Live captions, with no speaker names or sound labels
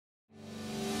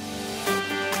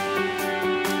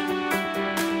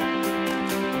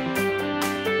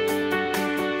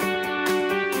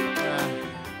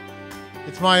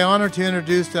my honor to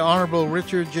introduce the Honorable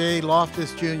Richard J.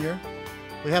 Loftus, Jr.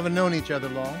 We haven't known each other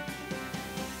long.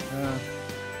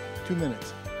 2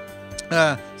 minutes.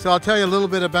 So I'll tell you a little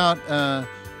bit about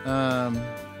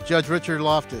Judge Richard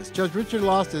Loftus. Judge Richard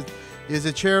Loftus is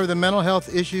the chair of the Mental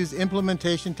Health Issues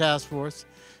Implementation Task Force.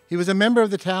 He was a member of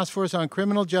the Task Force on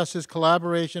Criminal Justice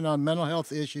Collaboration on Mental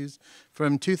Health Issues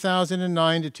from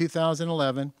 2009 to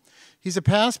 2011. He is the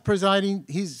past presiding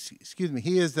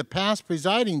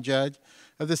judge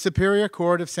of the Superior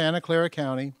Court of Santa Clara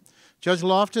County. Judge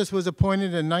Loftus was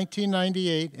appointed in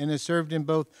 1998 and has served in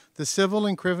both the civil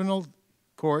and criminal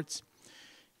courts.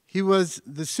 He was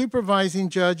the supervising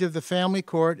judge of the family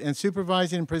court and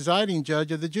supervising and presiding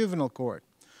judge of the juvenile court.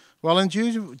 While in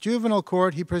juvenile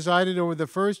court, he presided over the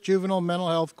first juvenile mental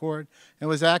health court and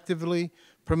was actively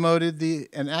promoted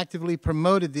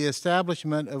the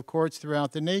establishment of courts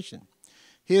throughout the nation.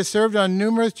 He has served on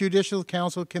numerous judicial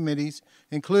council committees,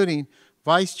 including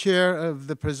vice chair of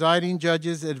the presiding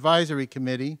judge's advisory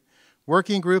committee,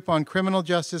 working group on criminal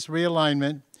justice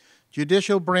realignment,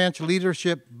 judicial branch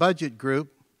leadership budget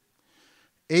group,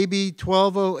 AB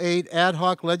 1208 Ad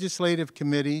Hoc Legislative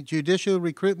Committee, Judicial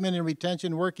Recruitment and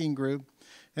Retention Working Group,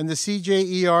 and the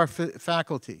CJER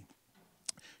faculty.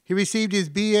 He received his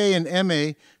BA and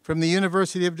MA from the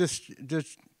University of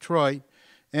Detroit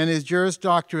and his Juris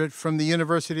Doctorate from the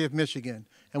University of Michigan.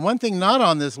 And one thing not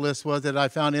on this list was that I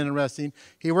found interesting.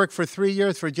 He worked for 3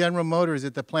 years for General Motors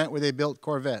at the plant where they built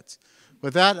Corvettes.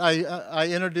 With that, I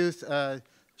introduce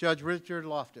Judge Richard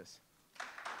Loftus.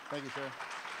 Thank you, sir.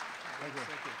 Thank you.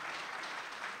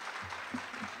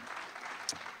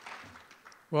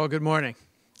 Well, good morning.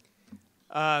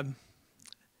 Thank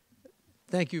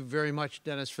you very much,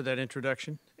 Dennis, for that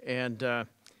introduction. And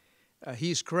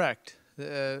he's correct.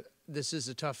 This is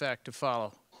a tough act to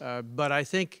follow. But I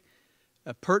think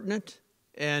pertinent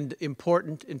and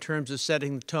important in terms of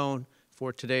setting the tone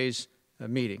for today's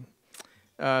meeting.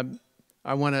 I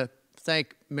want to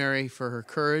thank Mary for her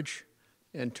courage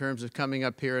in terms of coming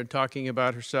up here and talking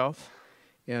about herself.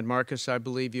 And Marcus, I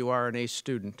believe you are an A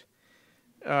student.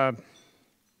 I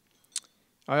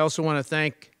also want to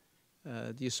thank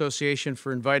the association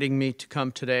for inviting me to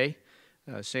come today,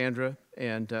 Sandra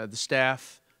and the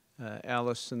staff,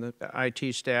 Alice and the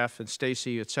IT staff, and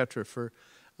Stacy, et cetera, for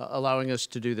allowing us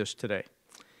to do this today.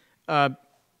 I'm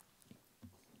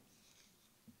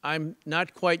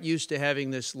not quite used to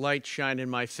having this light shine in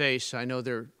my face. I know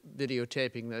they're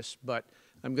videotaping this, but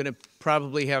I'm going to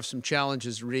probably have some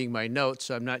challenges reading my notes.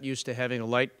 I'm not used to having a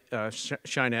light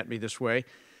shine at me this way.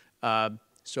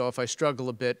 So if I struggle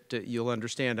a bit, you'll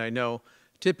understand. I know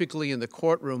typically in the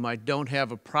courtroom, I don't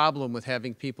have a problem with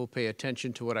having people pay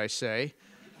attention to what I say.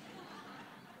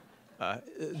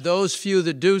 Those few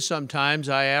that do sometimes,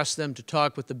 I ask them to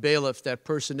talk with the bailiff, that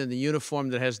person in the uniform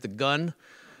that has the gun,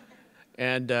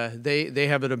 and they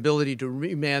have an ability to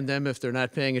remand them if they're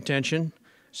not paying attention.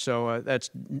 So that's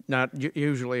not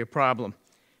usually a problem.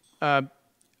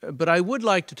 But I would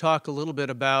like to talk a little bit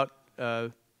about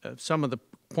some of the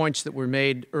points that were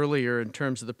made earlier in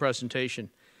terms of the presentation.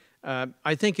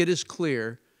 I think it is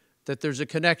clear that there's a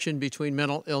connection between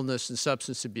mental illness and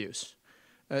substance abuse.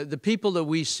 The people that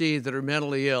we see that are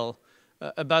mentally ill,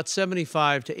 about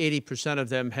 75 to 80% of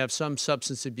them have some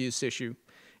substance abuse issue.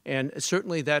 And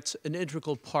certainly that's an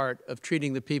integral part of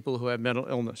treating the people who have mental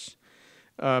illness.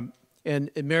 And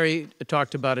Mary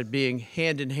talked about it being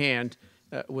hand in hand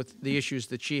with the issues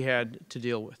that she had to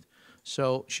deal with.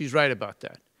 So she's right about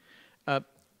that.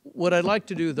 What I'd like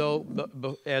to do,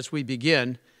 though, as we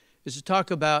begin, is to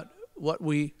talk about what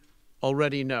we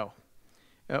already know.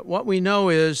 What we know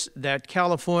is that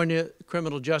California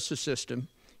criminal justice system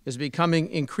is becoming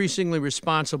increasingly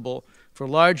responsible for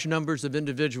large numbers of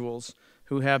individuals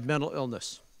who have mental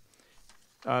illness.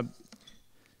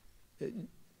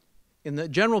 In the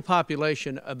general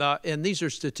population, and these are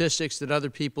statistics that other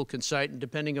people can cite, and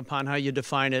depending upon how you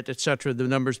define it, et cetera, the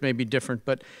numbers may be different,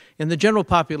 but in the general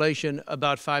population,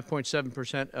 about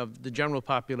 5.7% of the general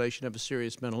population have a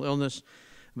serious mental illness.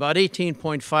 About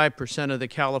 18.5% of the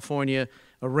California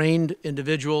arraigned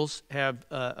individuals have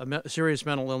a serious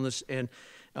mental illness, and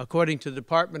according to the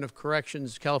Department of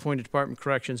Corrections, California Department of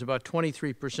Corrections, about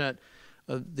 23%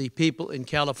 of the people in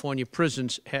California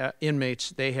prisons,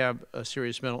 inmates, they have a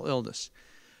serious mental illness.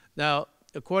 Now,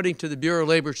 according to the Bureau of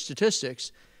Labor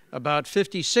Statistics, about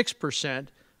 56%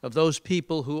 of those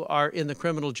people who are in the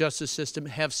criminal justice system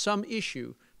have some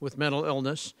issue with mental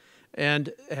illness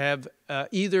and have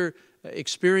either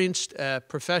experienced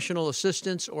professional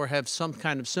assistance or have some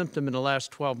kind of symptom in the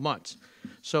last 12 months.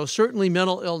 So certainly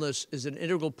mental illness is an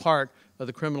integral part of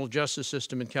the criminal justice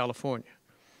system in California.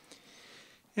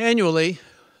 Annually,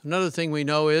 Another thing we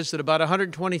know is that about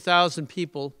 120,000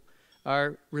 people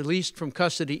are released from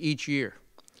custody each year.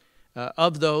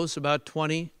 Of those, about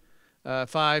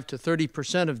 25 to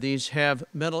 30% of these have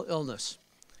mental illness.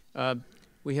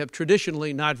 We have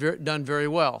traditionally not done very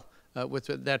well with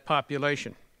that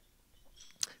population.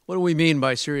 What do we mean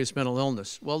by serious mental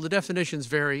illness? Well, the definitions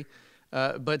vary,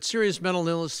 but serious mental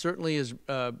illness certainly is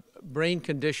brain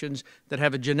conditions that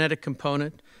have a genetic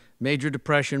component: major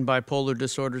depression, bipolar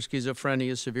disorder,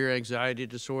 schizophrenia, severe anxiety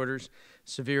disorders,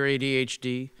 severe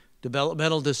ADHD,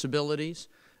 developmental disabilities,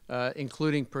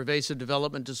 including pervasive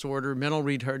development disorder, mental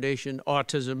retardation,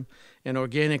 autism, and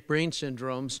organic brain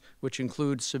syndromes, which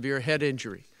include severe head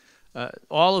injury.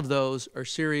 All of those are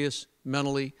serious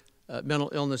mental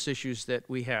illness issues that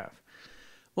we have.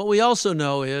 What we also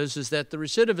know is that the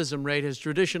recidivism rate has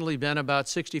traditionally been about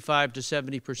 65 to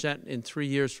 70% in 3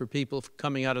 years for people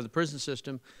coming out of the prison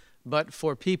system, but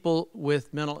for people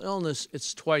with mental illness,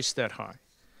 it's twice that high.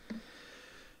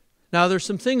 Now, there's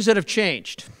some things that have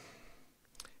changed.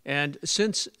 And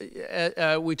since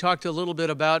we talked a little bit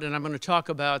about, and I'm going to talk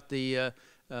about the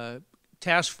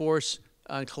task force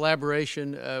on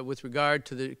collaboration with regard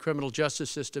to the criminal justice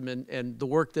system and the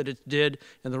work that it did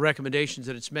and the recommendations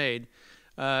that it's made.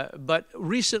 But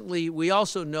recently, we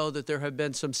also know that there have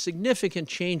been some significant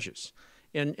changes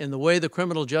in the way the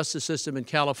criminal justice system in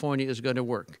California is going to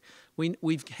work.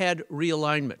 We've had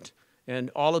realignment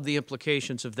and all of the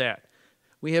implications of that.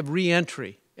 We have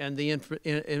reentry and the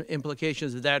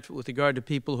implications of that with regard to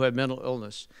people who have mental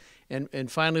illness.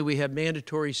 And finally, we have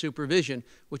mandatory supervision,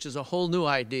 which is a whole new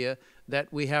idea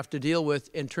that we have to deal with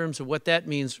in terms of what that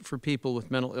means for people with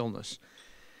mental illness.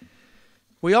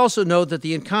 We also know that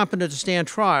the incompetent to stand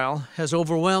trial has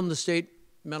overwhelmed the state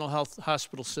mental health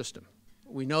hospital system.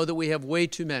 We know that we have way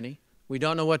too many. We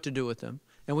don't know what to do with them.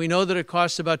 And we know that it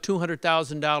costs about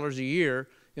 $200,000 a year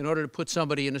in order to put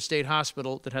somebody in a state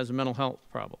hospital that has a mental health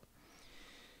problem.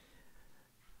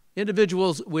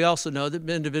 We also know that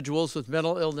individuals with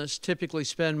mental illness typically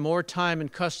spend more time in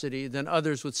custody than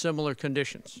others with similar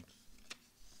conditions.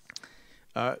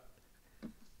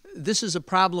 This is a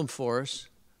problem for us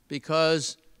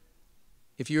because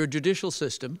if you're a judicial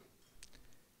system,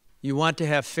 you want to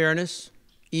have fairness,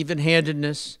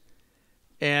 even-handedness,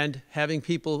 and having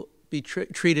people be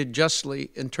treated justly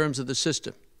in terms of the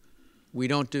system. We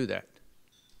don't do that.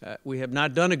 We have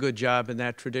not done a good job in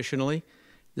that traditionally.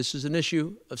 This is an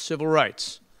issue of civil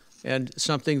rights and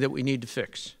something that we need to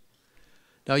fix.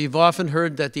 Now, you've often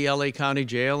heard that the LA County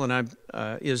Jail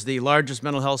is the largest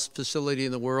mental health facility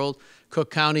in the world.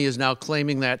 Cook County is now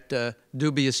claiming that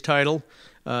dubious title.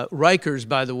 Rikers,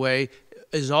 by the way,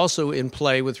 is also in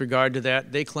play with regard to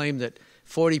that. They claim that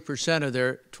 40% of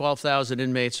their 12,000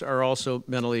 inmates are also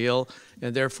mentally ill,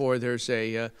 and therefore there's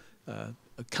a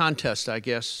contest, I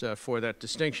guess, for that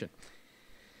distinction.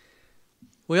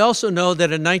 We also know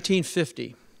that in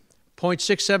 1950,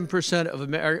 0.67% of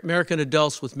American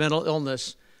adults with mental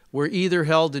illness were either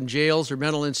held in jails or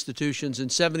mental institutions, and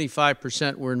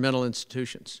 75% were in mental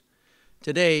institutions.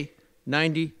 Today,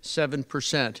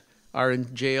 97% are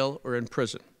in jail or in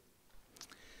prison.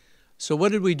 So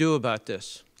what did we do about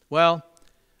this? Well,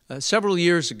 several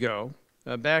years ago,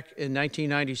 back in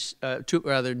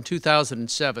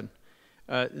 2007,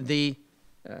 the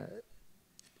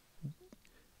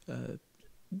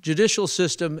judicial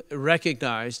system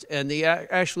recognized, and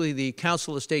actually the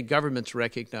Council of State Governments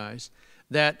recognized,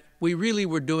 that we really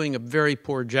were doing a very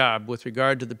poor job with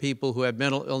regard to the people who have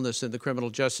mental illness in the criminal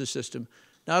justice system,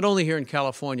 not only here in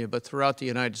California, but throughout the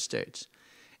United States.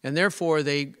 And therefore,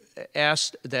 they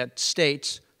asked that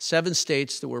states, 7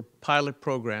 states that were pilot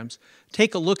programs,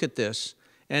 take a look at this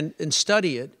and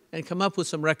study it and come up with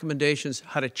some recommendations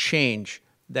how to change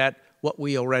what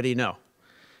we already know.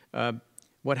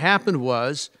 What happened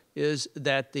is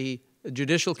that the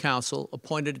Judicial Council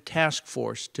appointed a task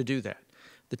force to do that,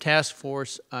 the Task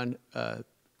Force on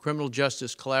Criminal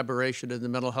Justice Collaboration in the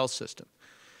Mental Health System.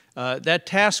 That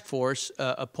task force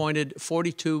appointed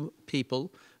 42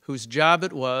 people whose job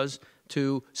it was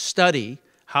to study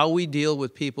how we deal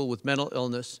with people with mental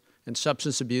illness and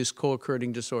substance abuse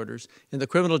co-occurring disorders in the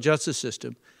criminal justice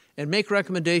system and make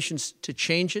recommendations to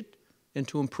change it and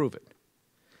to improve it.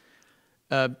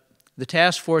 The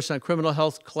Task Force on Criminal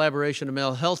Health Collaboration and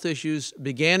Mental Health Issues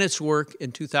began its work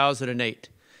in 2008.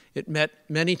 It met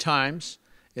many times.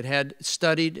 It had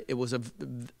studied. It was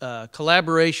a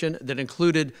collaboration that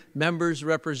included members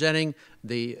representing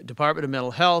the Department of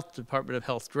Mental Health, Department of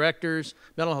Health Directors,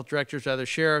 mental health directors,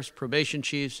 sheriffs, probation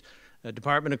chiefs,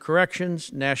 Department of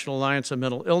Corrections, National Alliance on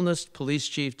Mental Illness, police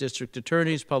chief, district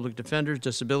attorneys, public defenders,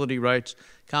 disability rights,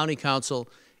 county council,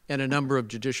 and a number of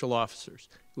judicial officers.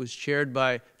 It was chaired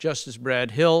by Justice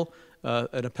Brad Hill,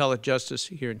 an appellate justice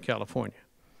here in California.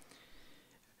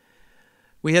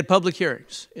 We had public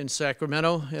hearings in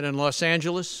Sacramento and in Los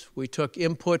Angeles. We took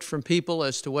input from people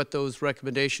as to what those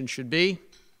recommendations should be.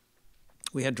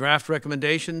 We had draft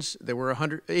recommendations. There were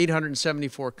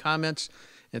 874 comments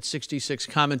and 66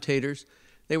 commentators.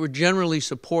 They were generally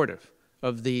supportive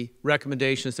of the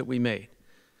recommendations that we made.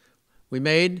 We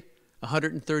made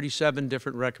 137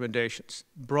 different recommendations,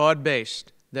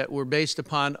 broad-based, that were based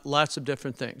upon lots of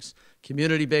different things: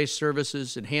 community-based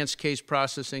services, enhanced case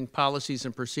processing, policies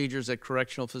and procedures at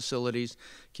correctional facilities,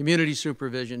 community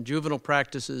supervision, juvenile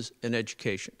practices, and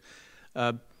education.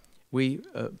 We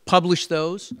published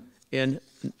those in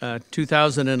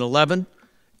 2011,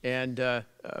 and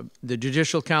the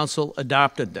Judicial Council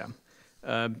adopted them.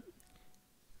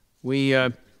 We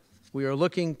are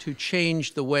looking to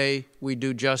change the way we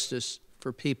do justice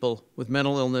for people with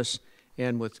mental illness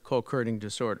and with co-occurring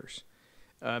disorders.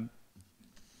 At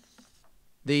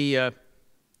the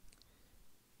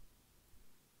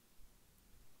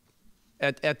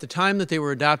time that they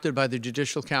were adopted by the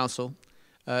Judicial Council,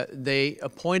 they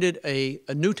appointed a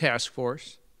new task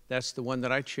force. That's the one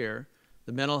that I chair,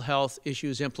 the Mental Health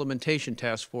Issues Implementation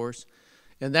Task Force.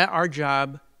 And that our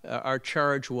job, our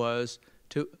charge was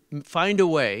to find a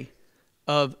way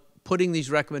of putting these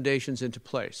recommendations into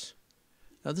place.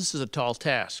 Now, this is a tall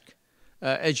task.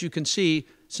 As you can see,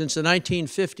 since the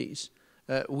 1950s,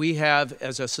 we have,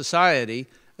 as a society,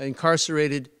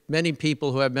 incarcerated many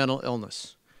people who have mental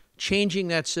illness. Changing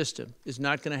that system is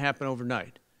not going to happen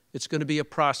overnight. It's going to be a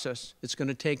process. It's going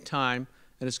to take time,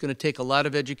 and it's going to take a lot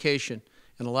of education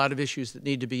and a lot of issues that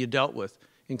need to be dealt with,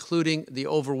 including the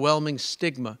overwhelming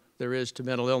stigma there is to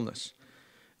mental illness.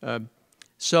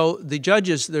 So the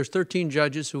judges, there's 13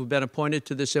 judges who have been appointed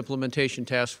to this implementation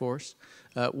task force.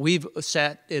 We've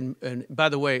sat in, and by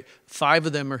the way, 5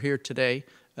 of them are here today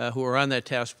who are on that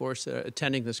task force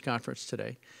attending this conference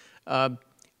today.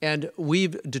 And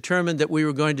we've determined that we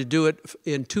were going to do it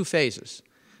in 2 phases.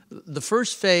 The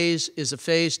first phase is a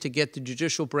phase to get the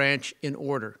judicial branch in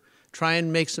order, try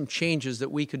and make some changes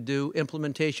that we could do,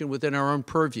 implementation within our own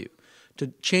purview,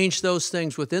 to change those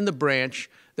things within the branch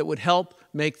that would help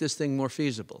make this thing more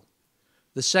feasible.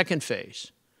 The second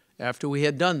phase, after we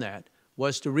had done that,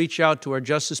 was to reach out to our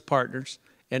justice partners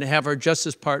and have our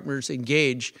justice partners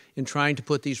engage in trying to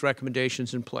put these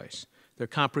recommendations in place. They're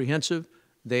comprehensive,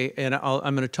 and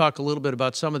I'm going to talk a little bit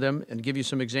about some of them and give you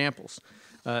some examples.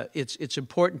 It's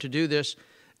important to do this,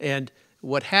 and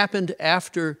what happened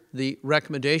after the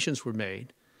recommendations were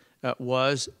made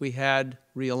was we had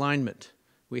realignment.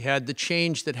 We had the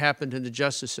change that happened in the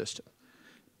justice system.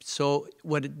 So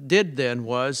what it did then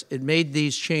was it made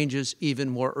these changes even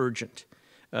more urgent.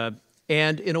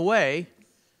 And in a way,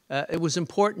 it was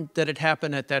important that it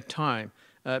happened at that time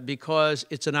because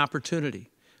it's an opportunity.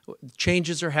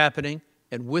 Changes are happening,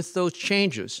 and with those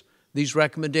changes, these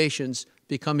recommendations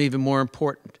become even more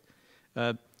important.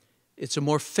 It's a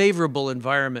more favorable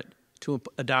environment to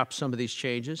adopt some of these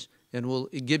changes, and we'll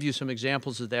give you some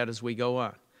examples of that as we go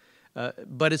on.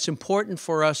 But it's important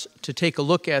for us to take a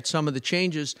look at some of the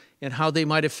changes and how they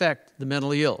might affect the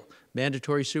mentally ill.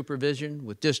 Mandatory supervision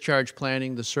with discharge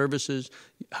planning, the services,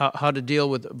 how to deal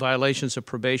with violations of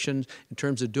probation in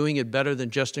terms of doing it better than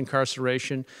just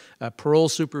incarceration, parole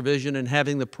supervision and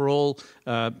having the parole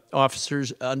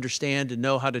officers understand and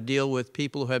know how to deal with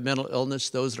people who have mental illness,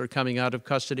 those that are coming out of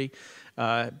custody,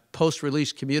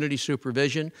 post-release community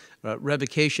supervision,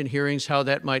 revocation hearings, how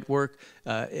that might work,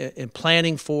 and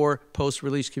planning for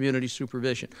post-release community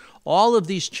supervision. All of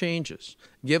these changes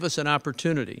give us an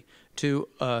opportunity to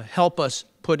help us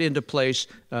put into place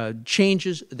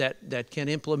changes that can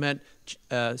implement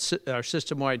our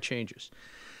system-wide changes.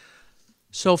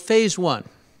 So phase 1,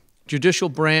 judicial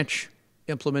branch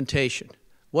implementation.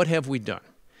 What have we done?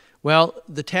 Well,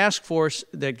 the task force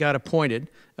that got appointed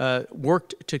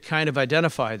worked to kind of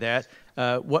identify that,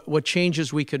 what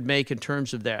changes we could make in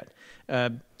terms of that.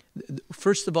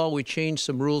 First of all, we changed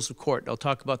some rules of court. I'll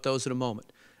talk about those in a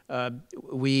moment.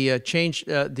 We changed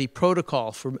the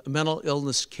protocol for mental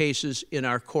illness cases in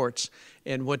our courts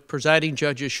and what presiding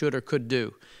judges should or could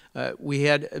do. We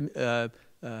had a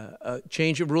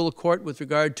change of rule of court with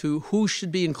regard to who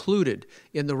should be included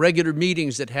in the regular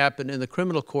meetings that happen in the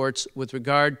criminal courts with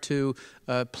regard to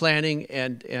planning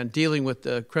and dealing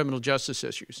with criminal justice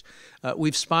issues.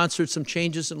 We've sponsored some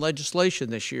changes in legislation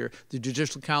this year. The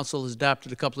Judicial Council has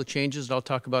adopted a couple of changes, and I'll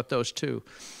talk about those too.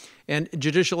 And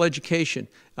judicial education,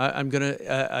 I'm going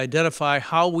to identify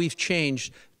how we've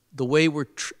changed the way we're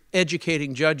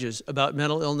educating judges about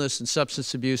mental illness and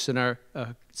substance abuse in our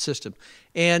system.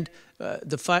 And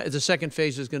the second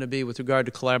phase is going to be with regard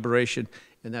to collaboration,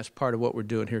 and that's part of what we're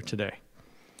doing here today.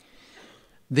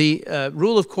 The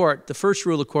rule of court, the first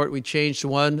rule of court, we changed to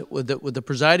one with the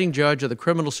presiding judge or the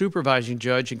criminal supervising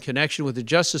judge in connection with the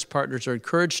justice partners are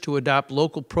encouraged to adopt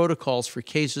local protocols for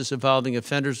cases involving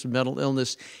offenders with mental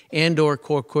illness and/or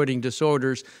co-occurring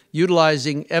disorders,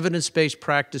 utilizing evidence-based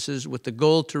practices with the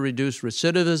goal to reduce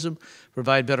recidivism,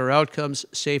 provide better outcomes,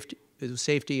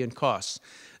 safety and costs.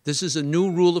 This is a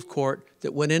new rule of court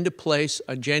that went into place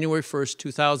on January 1st,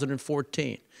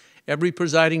 2014. Every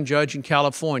presiding judge in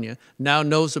California now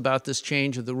knows about this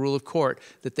change of the rule of court,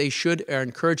 that they are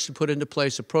encouraged to put into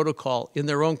place a protocol in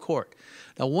their own court.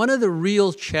 Now, one of the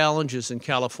real challenges in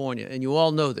California, and you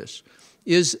all know this,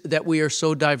 is that we are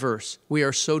so diverse. We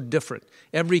are so different.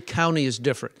 Every county is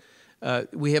different.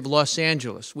 We have Los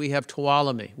Angeles, we have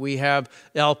Tuolumne, we have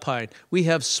Alpine, we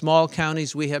have small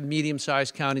counties, we have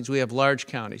medium-sized counties, we have large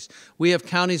counties. We have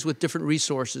counties with different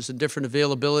resources and different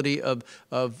availability of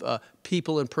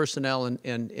people and personnel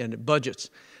and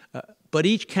budgets. But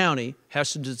each county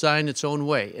has to design its own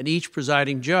way, and each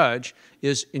presiding judge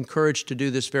is encouraged to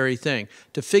do this very thing,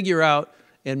 to figure out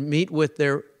and meet with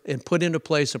and put into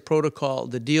place a protocol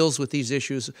that deals with these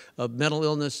issues of mental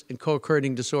illness and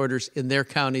co-occurring disorders in their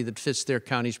county that fits their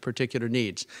county's particular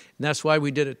needs. And that's why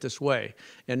we did it this way,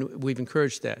 and we've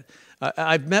encouraged that.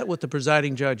 I've met with the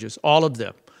presiding judges, all of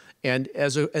them, and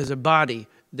as a body,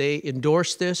 they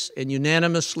endorsed this and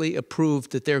unanimously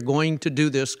approved that they're going to do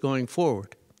this going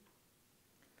forward.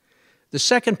 The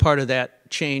second part of that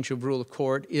change of rule of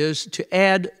court is to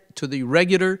add to the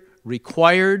regular,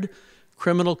 required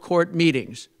criminal court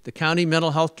meetings, the county mental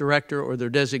health director or their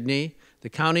designee, the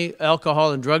county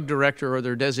alcohol and drug director or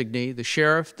their designee, the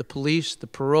sheriff, the police, the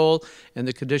parole, and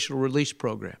the conditional release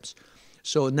programs.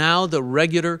 So now the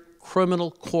regular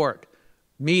criminal court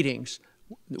meetings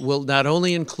will not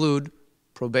only include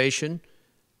probation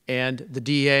and the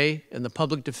DA and the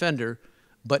public defender,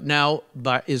 but now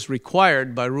is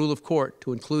required by rule of court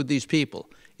to include these people.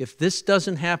 If this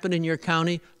doesn't happen in your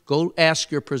county, go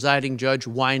ask your presiding judge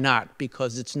why not,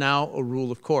 because it's now a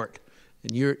rule of court.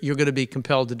 And you're going to be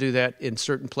compelled to do that in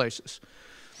certain places.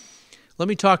 Let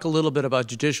me talk a little bit about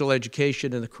judicial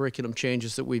education and the curriculum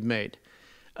changes that we've made.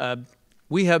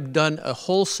 We have done a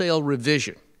wholesale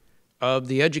revision of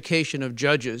the education of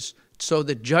judges so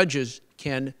that judges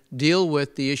can deal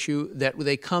with the issue that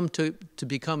they come to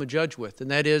become a judge with, and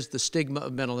that is the stigma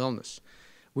of mental illness.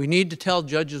 We need to tell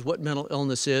judges what mental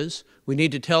illness is. We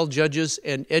need to tell judges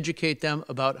and educate them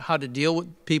about how to deal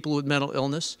with people with mental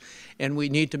illness, and we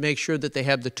need to make sure that they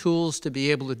have the tools to be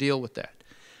able to deal with that.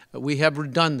 We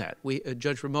have done that.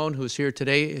 Judge Ramon, who is here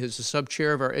today, is the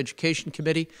sub-chair of our education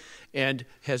committee and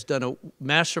has done a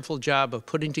masterful job of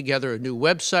putting together a new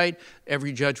website.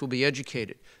 Every judge will be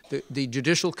educated. The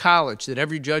Judicial College that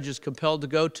every judge is compelled to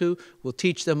go to will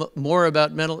teach them more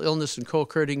about mental illness and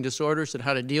co-occurring disorders and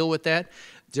how to deal with that.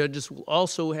 Judges will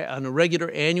also, on a regular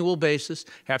annual basis,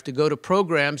 have to go to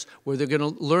programs where they're going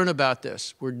to learn about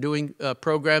this. We're doing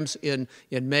programs in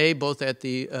May, both at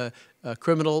the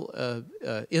Criminal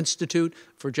Institute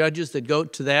for judges that go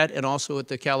to that, and also at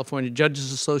the California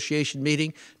Judicial Association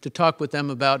meeting to talk with them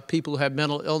about people who have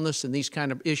mental illness and these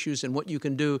kind of issues and what you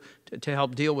can do to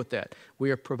help deal with that. We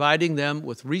are providing them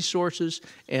with resources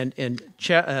and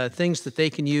things that they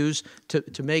can use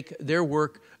to make their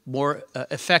work more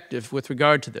effective with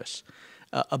regard to this.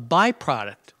 A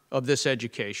byproduct of this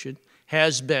education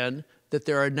has been that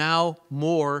there are now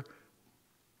more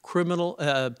criminal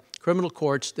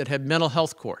courts that have mental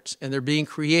health courts, and they're being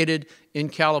created in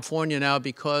California now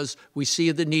because we see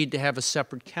the need to have a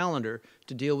separate calendar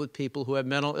to deal with people who have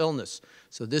mental illness.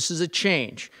 So this is a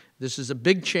change. This is a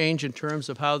big change in terms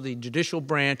of how the judicial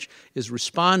branch is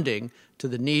responding to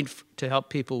the need to help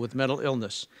people with mental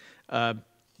illness.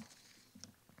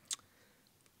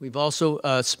 We've also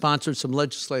sponsored some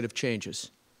legislative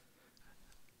changes.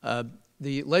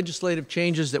 The legislative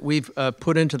changes that we've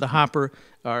put into the hopper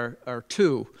are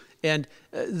two. And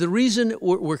the reason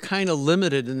we're kind of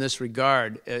limited in this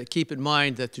regard, keep in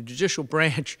mind that the judicial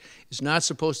branch is not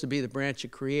supposed to be the branch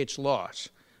that creates laws.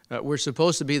 We're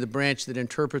supposed to be the branch that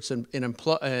interprets and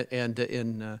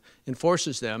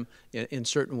enforces them in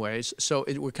certain ways. So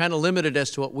we're kind of limited as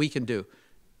to what we can do.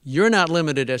 You're not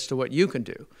limited as to what you can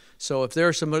do. So if there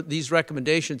are some of these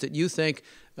recommendations that you think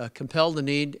compel the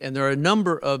need, and there are a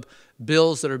number of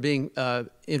bills that are being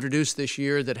introduced this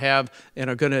year that have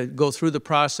and are going to go through the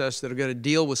process that are going to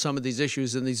deal with some of these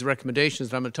issues and these recommendations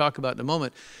that I'm going to talk about in a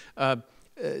moment,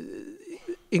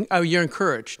 you're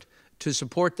encouraged to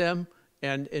support them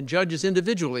and judges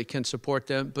individually can support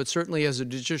them, but certainly as a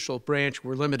judicial branch,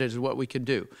 we're limited in what we can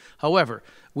do. However,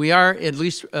 we are at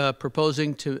least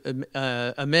proposing to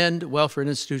amend Welfare and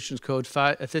Institutions Code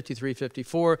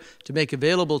 5354 to make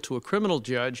available to a criminal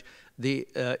judge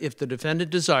if the defendant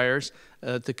desires,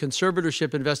 the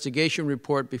conservatorship investigation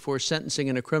report before sentencing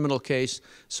in a criminal case,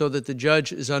 so that the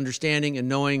judge is understanding and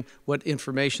knowing what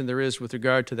information there is with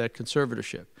regard to that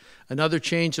conservatorship. Another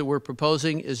change that we're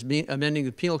proposing is amending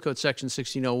the Penal Code Section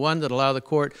 1601 that allow the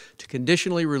court to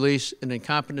conditionally release an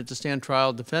incompetent to stand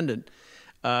trial defendant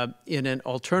in an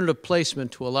alternative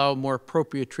placement to allow more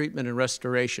appropriate treatment and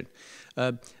restoration.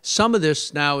 Some of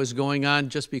this now is going on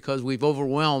just because we've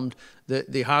overwhelmed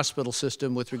the hospital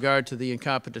system with regard to the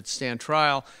incompetent to stand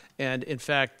trial, and in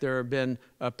fact there have been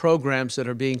programs that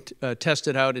are being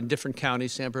tested out in different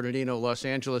counties, San Bernardino, Los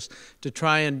Angeles, to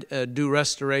try and do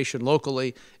restoration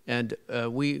locally, and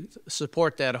we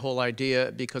support that whole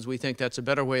idea because we think that's a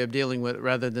better way of dealing with it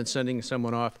rather than sending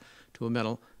someone off to a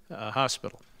mental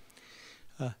hospital.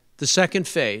 The second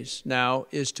phase now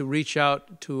is to reach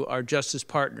out to our justice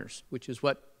partners, which is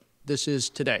what this is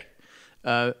today.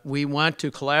 We want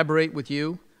to collaborate with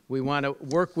you. We want to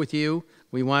work with you.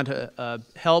 We want to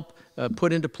help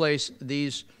put into place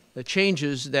these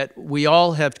changes that we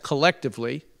all have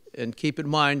collectively, and keep in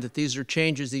mind that these are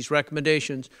changes, these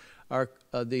recommendations are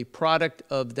the product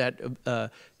of that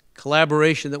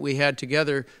collaboration that we had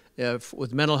together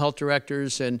with mental health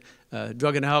directors and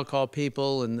drug and alcohol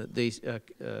people and the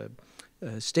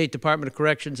State Department of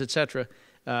Corrections, et cetera,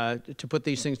 to put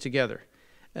these things together.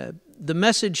 The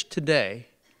message today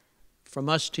from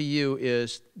us to you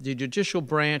is the judicial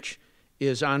branch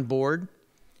is on board.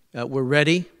 We're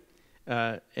ready,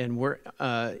 and we're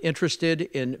interested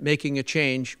in making a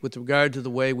change with regard to the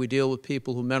way we deal with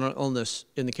people with mental illness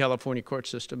in the California court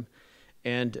system.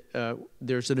 And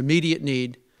there's an immediate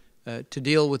need to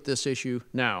deal with this issue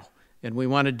now. And we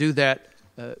want to do that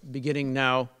beginning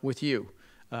now with you.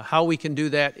 How we can do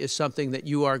that is something that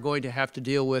you are going to have to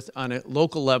deal with on a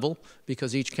local level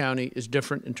because each county is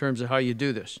different in terms of how you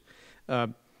do this.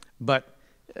 But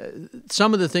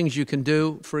some of the things you can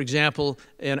do, for example,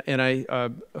 and I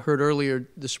heard earlier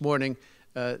this morning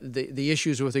the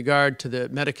issues with regard to the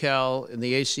Medi-Cal and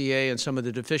the ACA and some of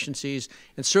the deficiencies,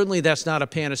 and certainly that's not a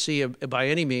panacea by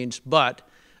any means, but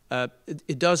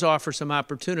it does offer some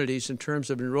opportunities in terms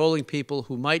of enrolling people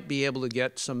who might be able to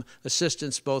get some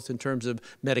assistance both in terms of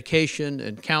medication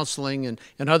and counseling and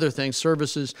other things,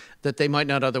 services that they might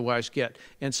not otherwise get.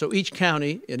 And so each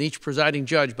county and each presiding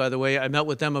judge, by the way, I met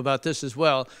with them about this as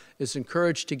well, is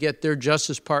encouraged to get their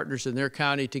justice partners in their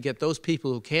county to get those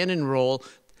people who can enrolled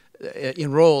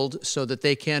so that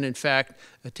they can, in fact,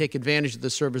 take advantage of the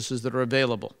services that are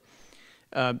available.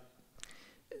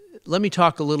 Let me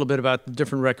talk a little bit about the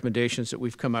different recommendations that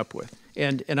we've come up with.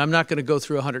 And I'm not going to go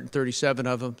through 137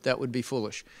 of them. That would be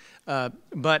foolish.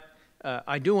 But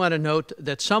I do want to note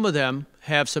that some of them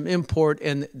have some import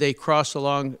and they cross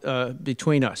along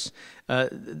between us.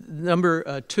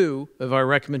 Number 2 of our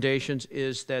recommendations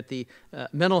is that the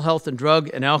mental health and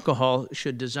drug and alcohol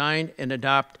should design and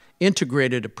adopt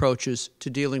integrated approaches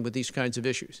to dealing with these kinds of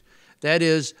issues. That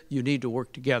is, you need to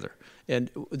work together. And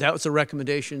that was the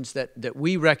recommendations that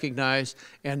we recognize,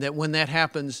 and that when that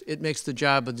happens, it makes the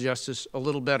job of justice a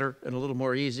little better and a little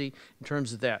more easy in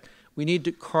terms of that. We need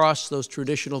to cross those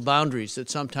traditional boundaries that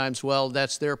sometimes, well,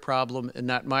 that's their problem and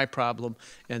not my problem,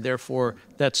 and therefore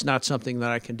that's not something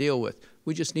that I can deal with.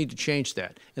 We just need to change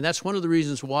that. And that's one of the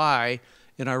reasons why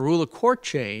in our rule of court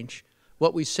change,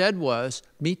 what we said was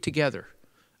meet together.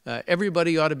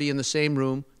 Everybody ought to be in the same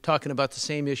room talking about the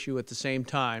same issue at the same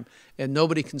time, and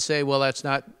nobody can say, well,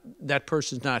 that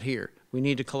person's not here. We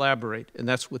need to collaborate, and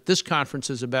that's what this conference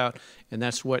is about, and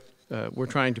that's what we're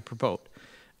trying to promote.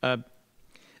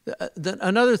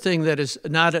 Another thing that is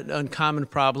not an uncommon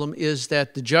problem is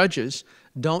that the judges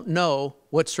don't know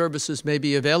what services may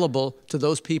be available to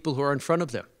those people who are in front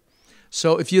of them.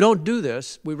 So if you don't do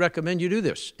this, we recommend you do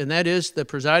this, and that is the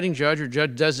presiding judge or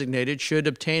judge designated should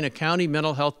obtain a county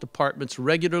mental health department's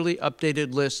regularly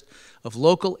updated list of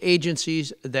local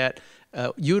agencies that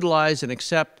utilize and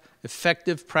accept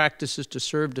effective practices to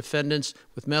serve defendants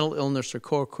with mental illness or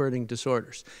co-occurring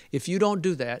disorders. If you don't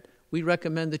do that, we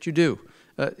recommend that you do.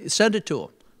 Send it to them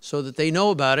so that they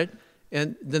know about it,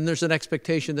 and then there's an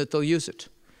expectation that they'll use it,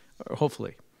 or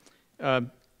hopefully.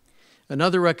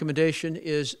 Another recommendation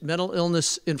is mental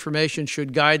illness information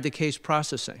should guide the case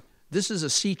processing. This is a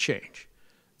sea change.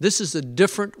 This is a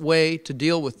different way to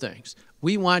deal with things.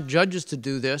 We want judges to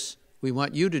do this. We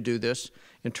want you to do this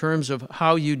in terms of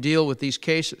how you deal with these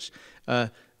cases.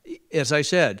 As I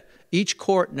said, each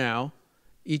court now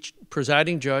each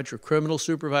presiding judge or criminal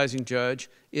supervising judge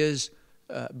is,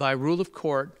 by rule of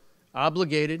court,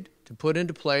 obligated to put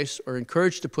into place or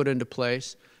encouraged to put into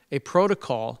place a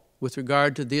protocol with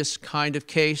regard to this kind of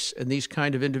case and these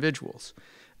kind of individuals.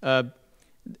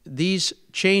 These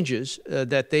changes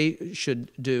that they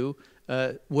should do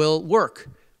will work.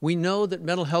 We know that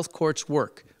mental health courts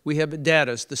work. We have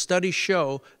data. The studies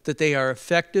show that they are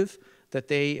effective, that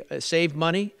they save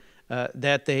money,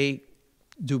 that they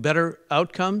do better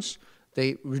outcomes,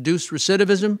 they reduce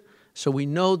recidivism, so we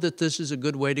know that this is a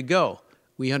good way to go.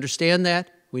 We understand that.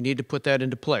 We need to put that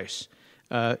into place.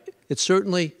 It's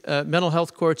certainly, mental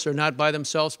health courts are not by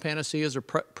themselves panaceas or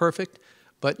perfect,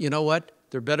 but you know what?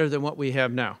 They're better than what we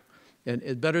have now, and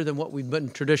it's better than what we've been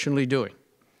traditionally doing.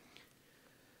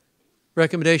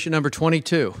 Recommendation number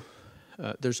 22.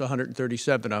 There's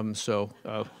 137 of them, so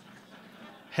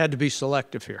had to be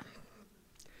selective here.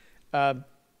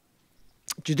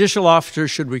 Judicial officers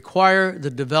should require the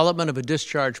development of a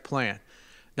discharge plan.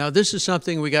 Now, this is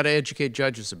something we got to educate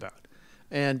judges about,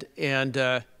 and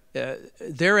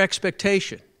their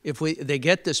expectation, if they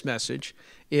get this message,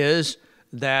 is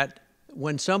that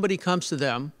when somebody comes to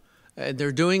them and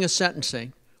they're doing a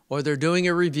sentencing or they're doing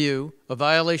a review, a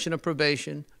violation of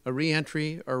probation, a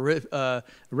reentry, or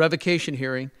revocation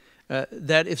hearing,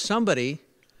 that if somebody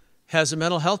has a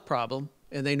mental health problem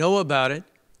and they know about it,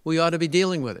 we ought to be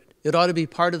dealing with it. It ought to be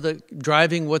part of the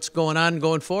driving what's going on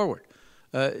going forward.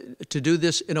 To do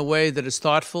this in a way that is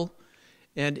thoughtful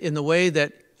and in the way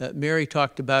that Mary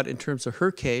talked about in terms of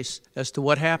her case as to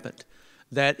what happened.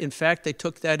 That, in fact, they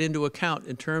took that into account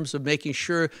in terms of making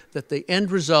sure that the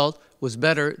end result was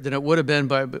better than it would have been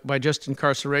by just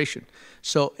incarceration.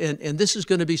 So, and this is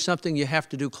going to be something you have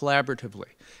to do collaboratively.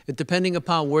 Depending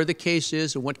upon where the case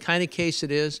is and what kind of case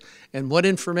it is and what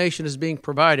information is being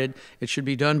provided, it should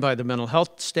be done by the mental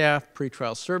health staff,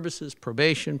 pretrial services,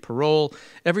 probation, parole.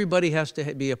 Everybody has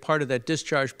to be a part of that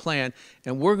discharge plan,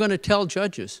 and we're going to tell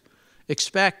judges,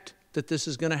 expect that this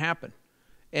is going to happen.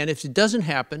 And if it doesn't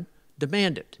happen,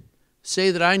 demand it.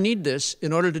 Say that I need this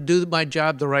in order to do my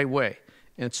job the right way.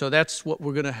 And so that's what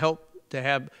we're going to help to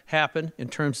have happen in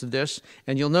terms of this.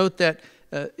 And you'll note that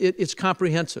it's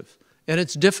comprehensive and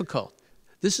it's difficult.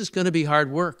 This is going to be hard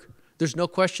work. There's no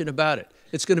question about it.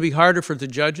 It's going to be harder for the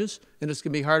judges and it's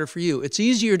going to be harder for you. It's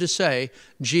easier to say,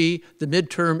 gee, the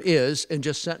midterm is, and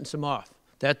just sentence them off.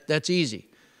 That's easy.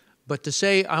 But to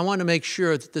say, I want to make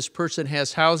sure that this person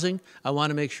has housing, I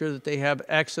want to make sure that they have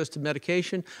access to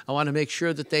medication, I want to make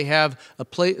sure that they have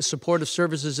supportive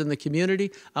services in the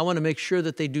community, I want to make sure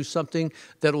that they do something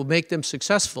that will make them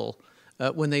successful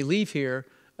when they leave here,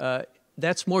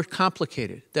 that's more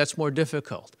complicated, that's more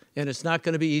difficult, and it's not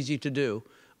going to be easy to do,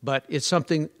 but it's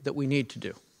something that we need to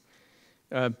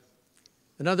do.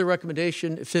 Another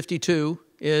recommendation, 52,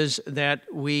 is that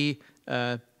we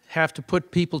have to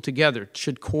put people together,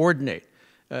 should coordinate.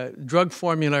 Drug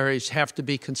formularies have to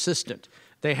be consistent.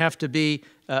 They have to be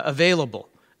available.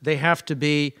 They have to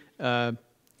be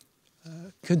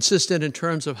consistent in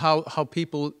terms of how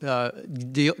people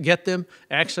get them,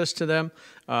 access to them.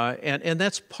 And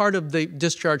that's part of the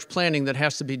discharge planning that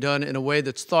has to be done in a way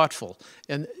that's thoughtful.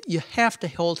 And you have to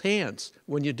hold hands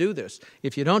when you do this.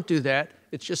 If you don't do that,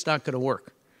 it's just not going to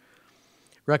work.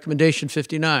 Recommendation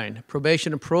 59,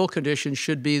 probation and parole conditions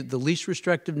should be the least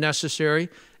restrictive necessary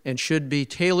and should be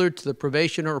tailored to the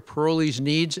probationer or parolee's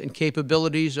needs and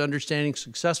capabilities. Understanding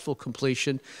successful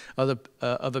completion of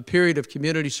a period of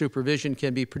community supervision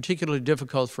can be particularly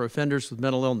difficult for offenders with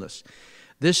mental illness.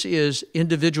 This is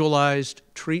individualized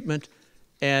treatment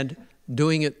and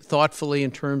doing it thoughtfully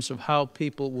in terms of how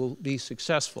people will be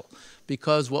successful.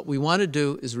 Because what we want to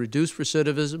do is reduce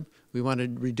recidivism, we want to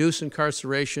reduce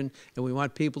incarceration, and we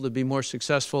want people to be more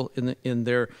successful in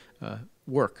their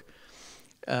work.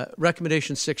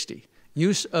 Recommendation 60,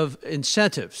 use of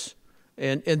incentives.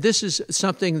 And this is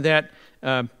something that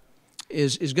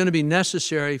is going to be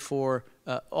necessary for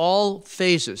all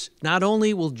phases. Not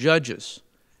only will judges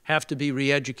have to be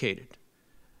re-educated,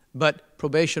 but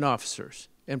probation officers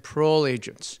and parole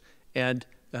agents and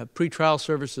pretrial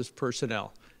services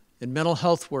personnel and mental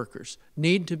health workers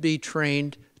need to be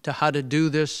trained to how to do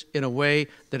this in a way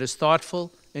that is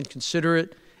thoughtful and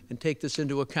considerate and take this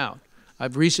into account.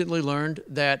 I've recently learned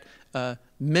that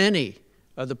many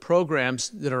of the programs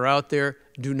that are out there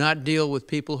do not deal with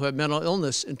people who have mental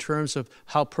illness in terms of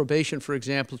how probation, for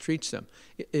example, treats them.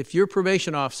 If your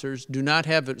probation officers do not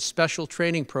have a special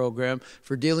training program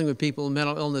for dealing with people with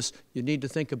mental illness, you need to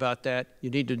think about that.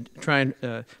 You need to try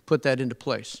and put that into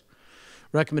place.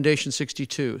 Recommendation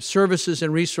 62, services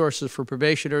and resources for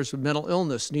probationers with mental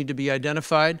illness need to be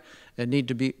identified and need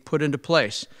to be put into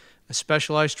place.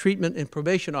 specialized treatment in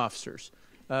probation officers,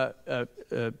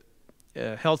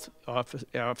 health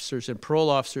officers and parole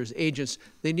officers, agents.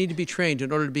 They need to be trained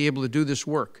in order to be able to do this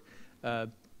work. We're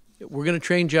going to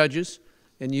train judges,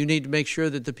 and you need to make sure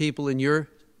that the people in your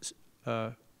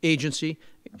agency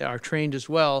are trained as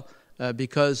well,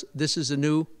 because this is a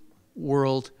new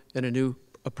world and a new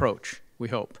approach, we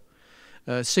hope.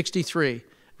 63,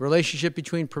 relationship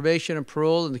between probation and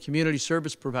parole and the community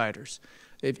service providers.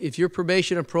 If your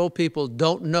probation and parole people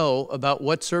don't know about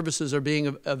what services are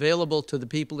being available to the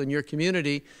people in your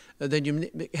community, then you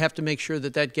have to make sure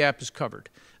that that gap is covered.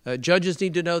 Judges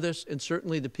need to know this, and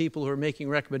certainly the people who are making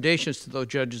recommendations to those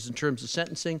judges in terms of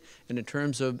sentencing and in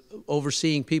terms of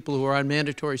overseeing people who are on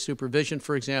mandatory supervision,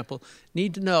 for example,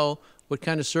 need to know what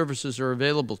kind of services are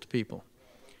available to people.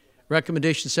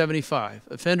 Recommendation 75,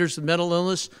 offenders with mental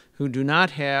illness who do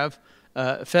not have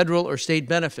federal or state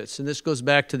benefits. And this goes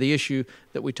back to the issue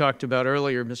that we talked about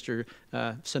earlier. Mr.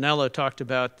 Sanella talked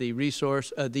about the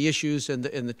issues and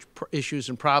the issues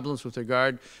and problems with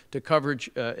regard to coverage,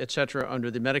 et cetera,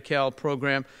 under the Medi-Cal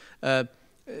program.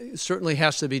 Certainly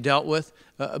has to be dealt with.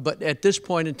 But at this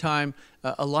point in time,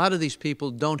 a lot of these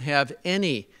people don't have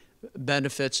any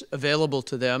benefits available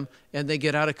to them, and they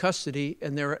get out of custody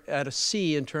and they're at a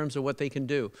C in terms of what they can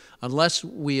do. Unless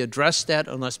we address that,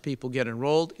 unless people get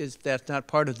enrolled, if that's not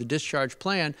part of the discharge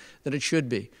plan, then it should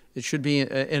be. It should be,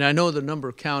 and I know the number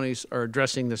of counties are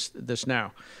addressing this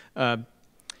now.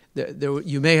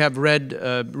 You may have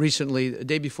read recently, the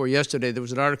day before yesterday, there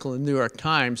was an article in the New York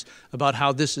Times about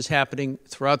how this is happening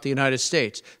throughout the United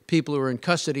States. People who are in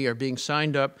custody are being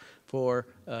signed up for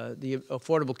the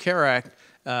Affordable Care Act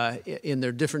in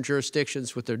their different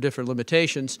jurisdictions with their different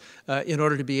limitations in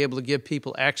order to be able to give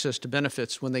people access to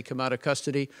benefits when they come out of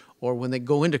custody or when they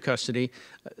go into custody,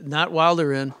 not while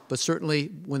they're in, but certainly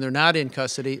when they're not in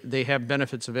custody, they have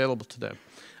benefits available to them.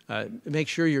 Make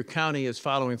sure your county is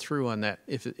following through on that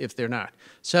if they're not.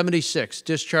 76,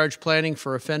 discharge planning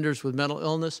for offenders with mental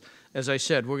illness. As I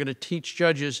said, we're going to teach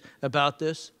judges about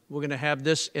this. We're going to have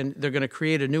this, and they're going to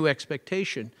create a new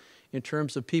expectation in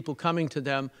terms of people coming to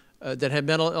them that have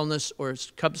mental illness or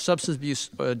substance abuse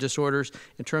disorders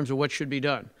in terms of what should be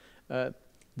done.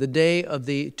 The day of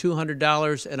the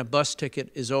 $200 and a bus ticket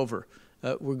is over.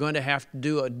 We're going to have to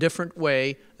do a different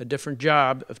way, a different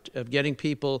job of getting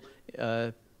people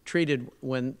treated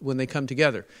when they come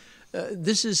together.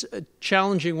 This is a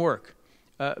challenging work,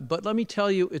 but let me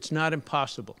tell you, it's not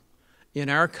impossible. In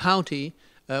our county,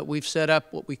 we've set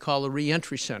up what we call a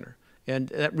reentry center. And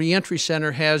that reentry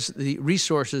center has the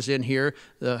resources in here,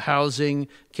 the housing,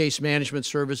 case management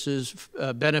services,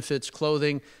 benefits,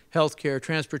 clothing, health care,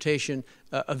 transportation,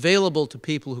 available to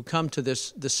people who come to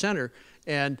this center.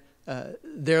 And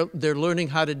they're learning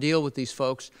how to deal with these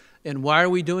folks. And why are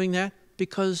we doing that?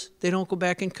 Because they don't go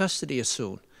back in custody as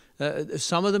soon.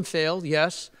 Some of them fail,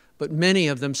 yes, but many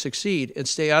of them succeed and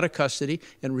stay out of custody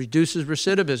and reduces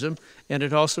recidivism. And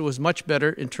it also is much better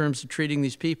in terms of treating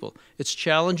these people. It's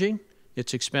challenging.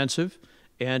 It's expensive,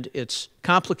 and it's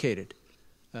complicated,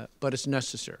 but it's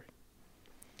necessary.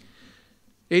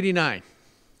 89,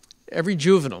 every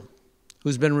juvenile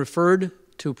who's been referred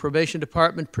to probation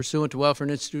department pursuant to Welfare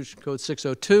and Institution Code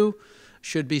 602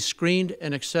 should be screened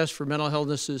and assessed for mental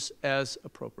illnesses as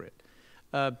appropriate.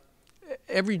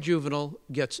 Every juvenile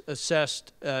gets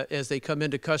assessed as they come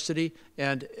into custody,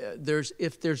 and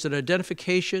if there's an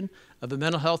identification of a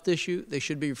mental health issue, they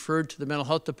should be referred to the mental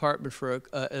health department for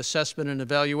assessment and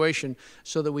evaluation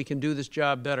so that we can do this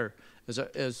job better.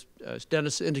 As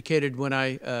Dennis indicated when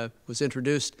I was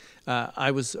introduced,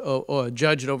 I was a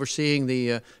judge overseeing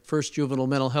the first juvenile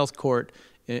mental health court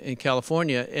in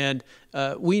California, and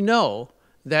we know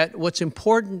that what's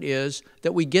important is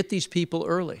that we get these people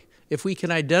early. If we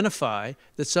can identify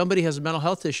that somebody has a mental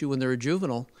health issue when they're a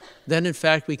juvenile, then in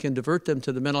fact we can divert them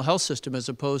to the mental health system as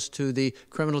opposed to the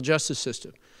criminal justice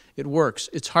system. It works.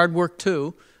 It's hard work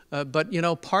too, but you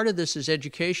know, part of this is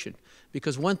education,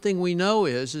 because one thing we know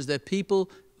is that people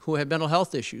who have mental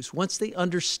health issues, once they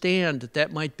understand that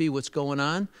that might be what's going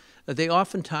on, they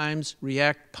oftentimes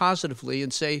react positively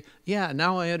and say, yeah,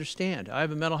 now I understand. I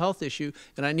have a mental health issue,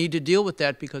 and I need to deal with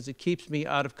that because it keeps me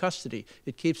out of custody.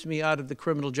 It keeps me out of the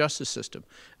criminal justice system.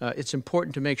 It's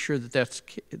important to make sure that that's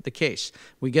the case.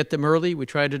 We get them early. We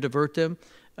try to divert them.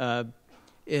 And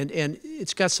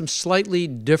it's got some slightly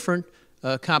different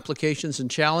complications and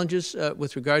challenges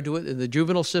with regard to it in the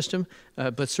juvenile system,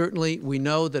 but certainly we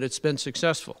know that it's been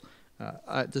successful.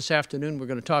 This afternoon, we're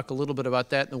going to talk a little bit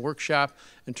about that in the workshop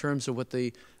in terms of what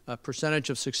the percentage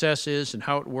of success is and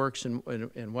how it works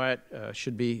and why it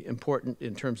should be important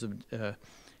in terms of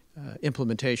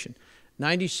implementation.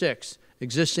 96,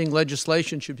 Existing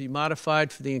legislation should be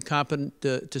modified for the incompetent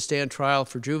to stand trial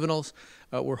for juveniles.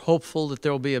 We're hopeful that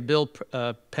there will be a bill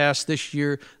passed this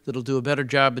year that will do a better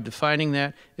job of defining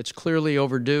that. It's clearly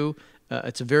overdue.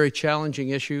 It's a very challenging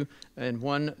issue and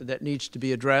one that needs to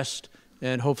be addressed,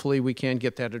 and hopefully we can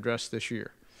get that addressed this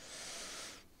year.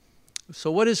 So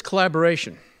what is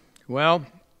collaboration? Well,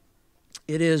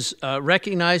 it is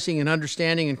recognizing and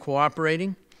understanding and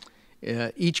cooperating.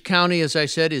 Each county, as I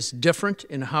said, is different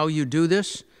in how you do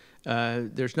this.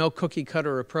 There's no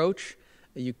cookie-cutter approach.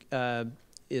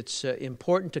 It's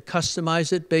important to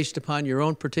customize it based upon your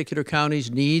own particular county's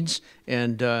needs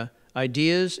and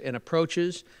ideas and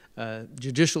approaches.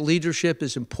 Judicial leadership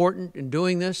is important in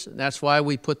doing this, and that's why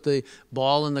we put the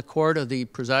ball in the court of the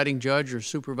presiding judge or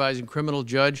supervising criminal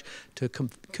judge to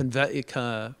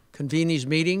convene these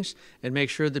meetings and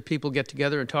make sure that people get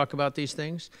together and talk about these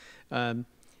things.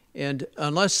 And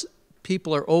unless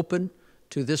people are open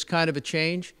to this kind of a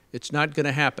change, it's not going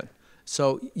to happen.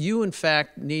 So you, in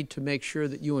fact, need to make sure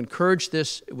that you encourage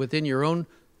this within your own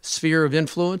sphere of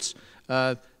influence.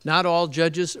 Not all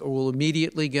judges will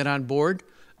immediately get on board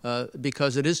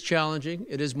because it is challenging,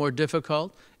 it is more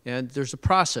difficult, and there's a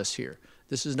process here.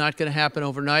 This is not going to happen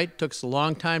overnight. It took us a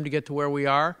long time to get to where we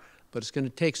are, but it's going to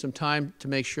take some time to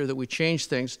make sure that we change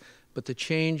things. But the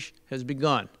change has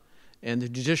begun, and the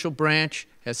judicial branch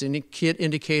has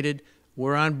indicated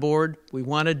we're on board, we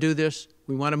want to do this,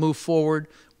 we want to move forward.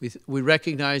 We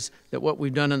recognize that what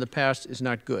we've done in the past is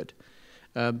not good.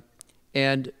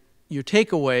 And your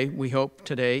takeaway, we hope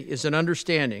today, is an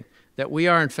understanding that we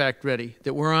are in fact ready,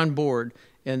 that we're on board,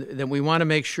 and that we want to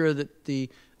make sure that the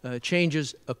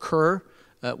changes occur.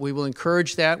 We will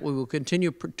encourage that. We will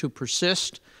continue to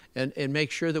persist and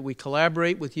make sure that we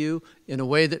collaborate with you in a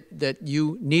way that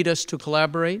you need us to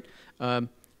collaborate.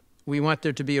 We want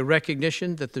there to be a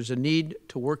recognition that there's a need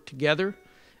to work together,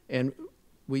 and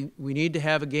we need to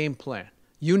have a game plan.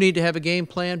 You need to have a game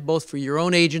plan both for your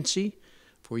own agency,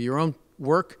 for your own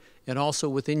work, and also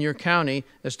within your county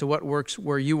as to what works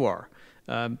where you are.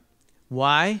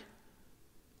 Why?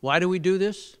 Why do we do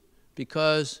this?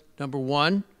 Because, number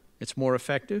one, it's more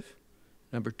effective.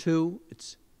 Number two,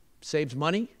 it saves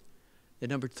money. And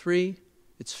number three,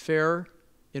 it's fairer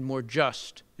and more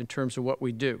just in terms of what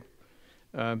we do.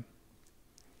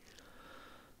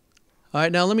 All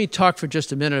right, now let me talk for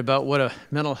just a minute about what a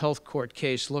mental health court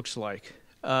case looks like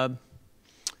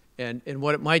and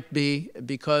what it might be,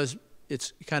 because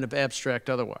it's kind of abstract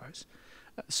otherwise.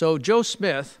 So Joe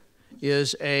Smith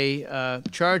is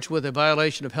charged with a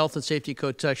violation of Health and Safety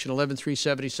Code Section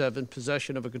 11377,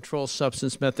 possession of a controlled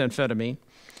substance, methamphetamine.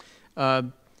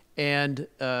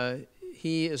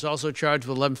 He is also charged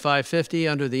with 11550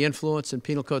 under the influence in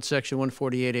Penal Code Section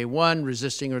 148A1,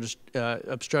 resisting or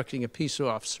obstructing a peace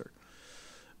officer.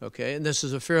 Okay, and this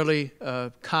is a fairly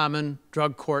common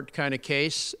drug court kind of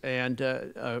case, and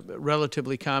a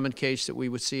relatively common case that we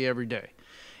would see every day.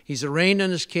 He's arraigned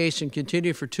on this case and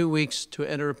continued for 2 weeks to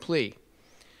enter a plea.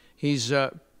 He's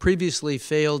previously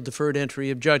failed deferred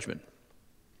entry of judgment.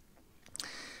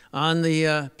 On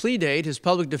the plea date, his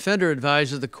public defender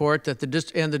advised the court that the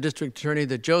district attorney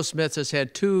that Joe Smith has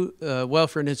had 2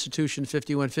 welfare and institution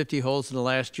 5150 holds in the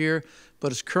last year,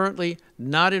 but is currently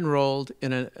not enrolled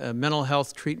in a mental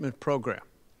health treatment program.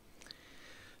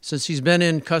 Since he's been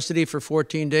in custody for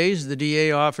 14 days, the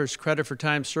DA offers credit for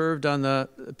time served on the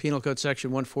Penal Code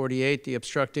Section 148, the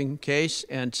obstructing case,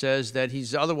 and says that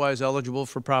he's otherwise eligible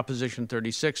for Proposition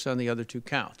 36 on the other 2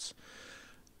 counts.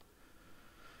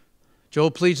 Joe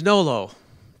pleads nolo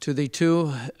to the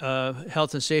 2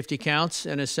 health and safety counts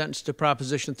and is sentenced to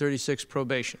Proposition 36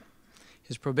 probation.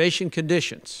 His probation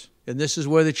conditions, and this is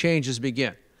where the changes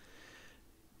begin,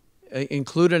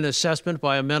 include an assessment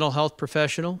by a mental health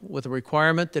professional with a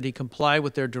requirement that he comply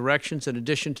with their directions in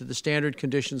addition to the standard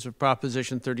conditions of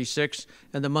Proposition 36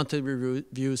 and the monthly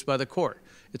reviews by the court.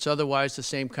 It's otherwise the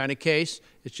same kind of case.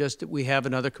 It's just that we have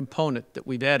another component that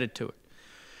we've added to it.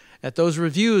 At those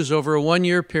reviews over a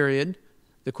 1-year period,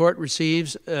 the court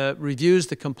reviews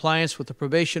the compliance with the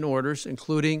probation orders,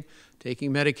 including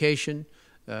taking medication,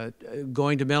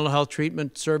 going to mental health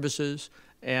treatment services,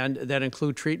 and that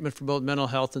include treatment for both mental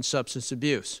health and substance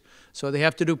abuse. So they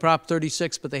have to do Prop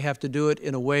 36, but they have to do it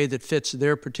in a way that fits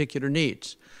their particular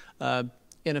needs. And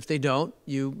if they don't,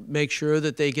 you make sure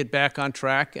that they get back on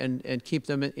track and keep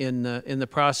them in the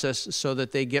process so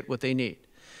that they get what they need.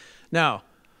 Now,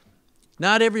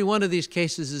 not every one of these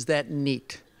cases is that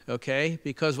neat, okay?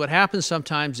 Because what happens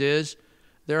sometimes is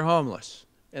they're homeless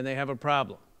and they have a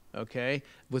problem, okay,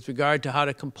 with regard to how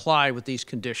to comply with these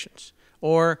conditions.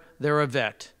 Or they're a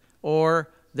vet,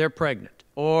 or they're pregnant,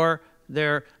 or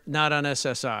they're not on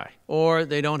SSI, or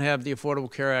they don't have the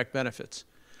Affordable Care Act benefits.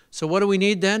 So what do we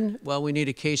need then? Well, we need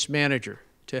a case manager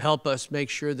to help us make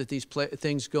sure that these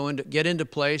things get into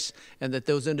place and that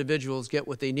those individuals get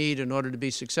what they need in order to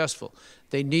be successful.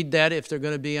 They need that if they're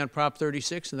going to be on Prop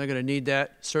 36, and they're going to need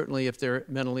that certainly if they're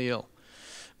mentally ill.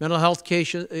 Mental health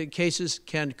cases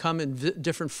can come in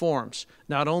different forms,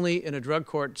 not only in a drug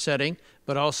court setting,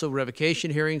 but also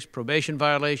revocation hearings, probation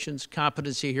violations,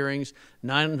 competency hearings,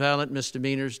 nonviolent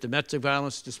misdemeanors, domestic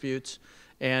violence disputes,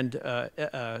 and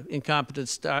incompetent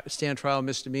stand trial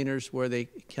misdemeanors where they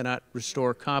cannot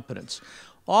restore competence.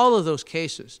 All of those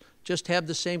cases just have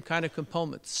the same kind of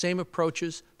components, same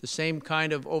approaches, the same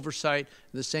kind of oversight,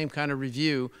 the same kind of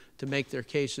review to make their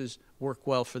cases work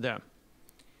well for them.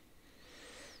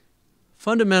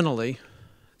 Fundamentally,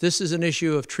 this is an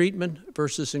issue of treatment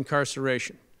versus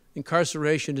incarceration.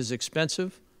 Incarceration is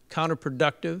expensive,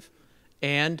 counterproductive,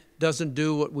 and doesn't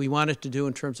do what we want it to do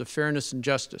in terms of fairness and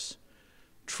justice.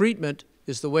 Treatment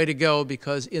is the way to go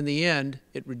because in the end,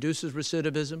 it reduces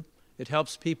recidivism, it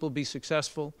helps people be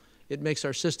successful, it makes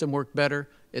our system work better,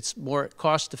 it's more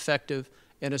cost effective,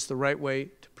 and it's the right way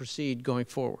to proceed going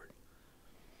forward.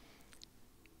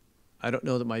 I don't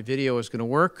know that my video is going to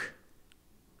work.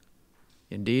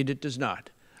 Indeed, it does not.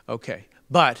 Okay,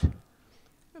 but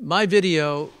my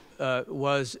video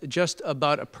was just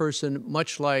about a person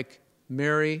much like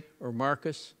Mary or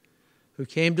Marcus who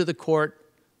came to the court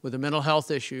with a mental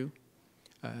health issue.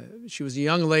 She was a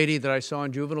young lady that I saw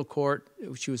in juvenile court.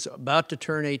 She was about to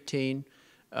turn 18,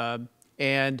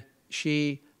 and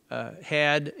she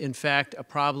had, in fact, a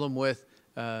problem with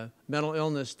mental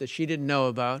illness that she didn't know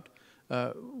about.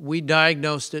 We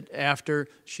diagnosed it after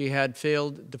she had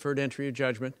failed deferred entry of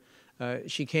judgment.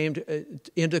 She came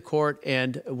into court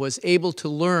and was able to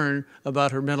learn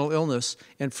about her mental illness,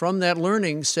 and from that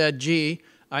learning said, gee,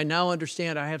 I now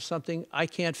understand I have something I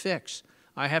can't fix.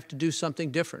 I have to do something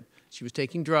different. She was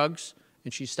taking drugs,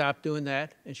 and she stopped doing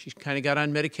that, and she kind of got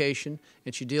on medication,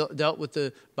 and she dealt with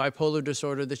the bipolar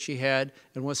disorder that she had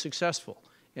and was successful.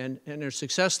 And her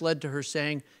success led to her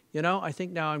saying, you know, I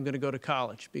think now I'm going to go to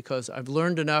college because I've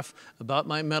learned enough about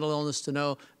my mental illness to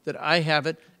know that I have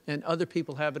it and other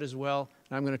people have it as well,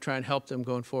 and I'm going to try and help them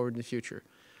going forward in the future.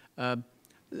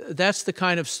 That's the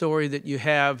kind of story that you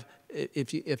have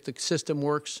if the system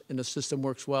works and the system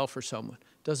works well for someone.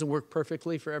 It doesn't work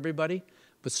perfectly for everybody,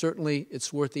 but certainly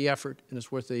it's worth the effort and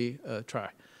it's worth the try.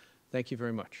 Thank you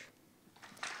very much.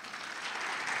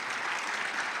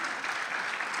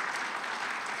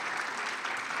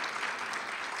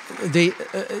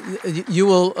 You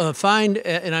will find,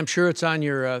 and I'm sure it's on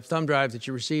your thumb drive that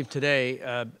you received today,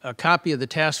 a copy of the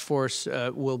task force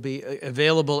will be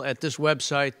available at this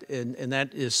website, and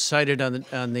that is cited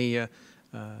on the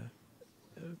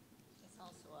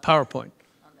PowerPoint.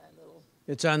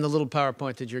 It's on the little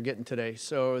PowerPoint that you're getting today.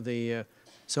 So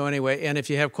anyway, and if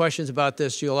you have questions about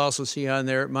this, you'll also see on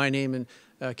there my name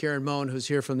and Karen Moen, who's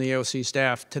here from the AOC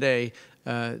staff today,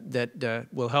 that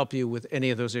will help you with any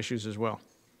of those issues as well.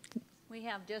 We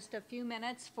have just a few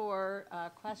minutes for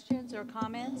questions or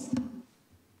comments.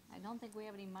 I don't think we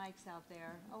have any mics out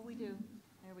there. Oh, we do.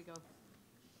 There we go.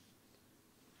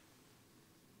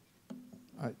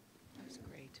 That's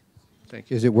great.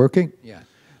 Thank you. Is it working? Yeah.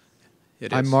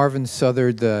 It is. I'm Marvin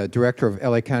Southard, the Director of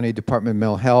LA County Department of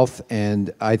Mental Health,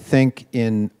 and I think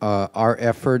in our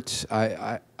efforts,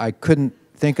 I couldn't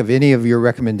think of any of your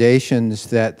recommendations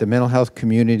that the mental health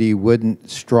community wouldn't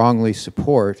strongly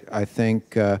support. I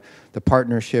think the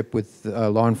partnership with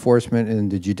law enforcement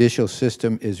and the judicial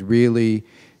system is really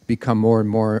become more and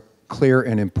more clear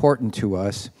and important to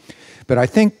us. But I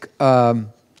think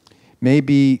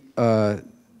maybe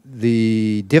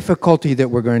the difficulty that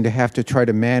we're going to have to try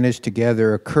to manage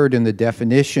together occurred in the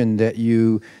definition that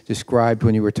you described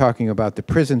when you were talking about the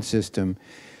prison system.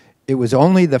 It was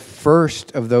only the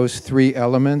first of those three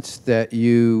elements that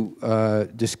you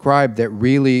described that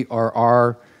really are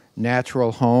our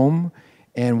natural home,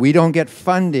 and we don't get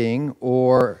funding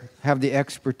or have the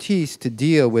expertise to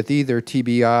deal with either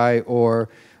TBI or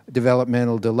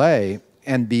developmental delay.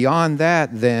 And beyond that,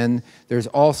 then, there's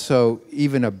also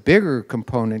even a bigger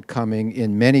component coming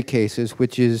in many cases,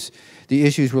 which is the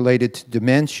issues related to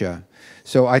dementia.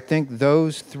 So I think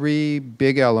those three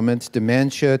big elements,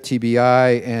 dementia,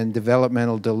 TBI, and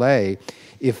developmental delay,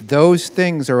 if those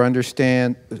things are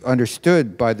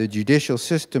understood by the judicial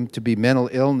system to be mental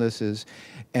illnesses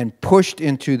and pushed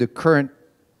into the current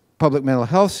public mental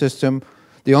health system,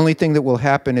 the only thing that will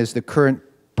happen is the current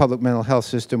public mental health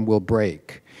system will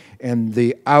break. And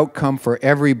the outcome for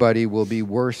everybody will be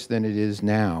worse than it is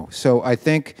now. So I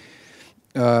think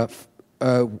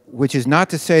which is not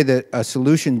to say that a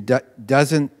solution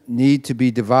doesn't need to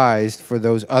be devised for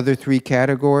those other three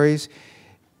categories.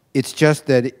 It's just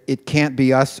that it can't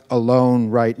be us alone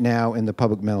right now in the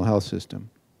public mental health system.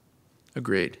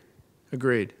 Agreed.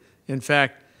 Agreed. In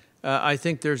fact, I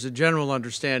think there's a general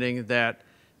understanding that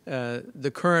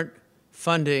the current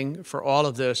funding for all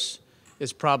of this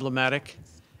is problematic,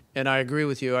 and I agree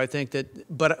with you. I think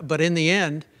that, but in the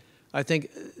end, I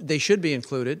think they should be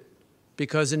included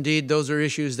because indeed those are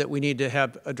issues that we need to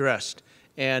have addressed.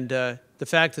 And the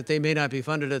fact that they may not be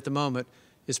funded at the moment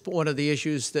is one of the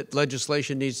issues that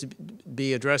legislation needs to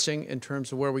be addressing in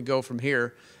terms of where we go from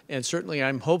here. And certainly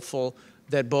I'm hopeful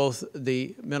that both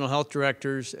the mental health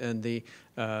directors and the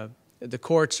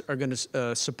courts are going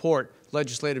to support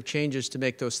legislative changes to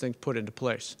make those things put into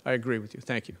place. I agree with you.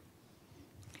 Thank you.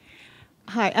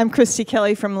 Hi, I'm Christy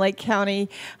Kelly from Lake County.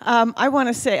 I want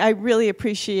to say I really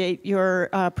appreciate your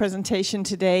presentation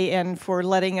today and for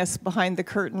letting us behind the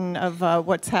curtain of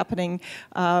what's happening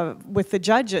with the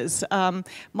judges.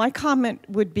 My comment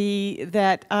would be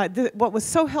that what was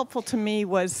so helpful to me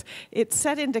was it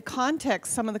set into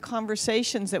context some of the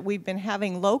conversations that we've been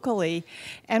having locally.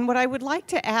 And what I would like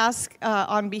to ask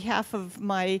on behalf of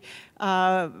my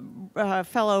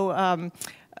fellow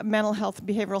mental health,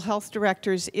 behavioral health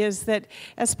directors is that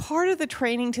as part of the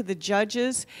training to the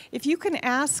judges, if you can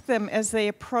ask them as they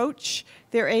approach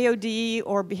their AOD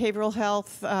or behavioral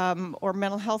health or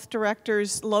mental health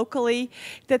directors locally,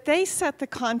 that they set the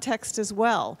context as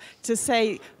well to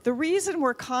say, the reason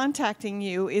we're contacting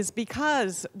you is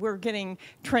because we're getting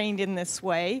trained in this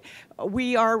way.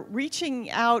 We are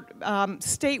reaching out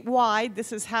statewide.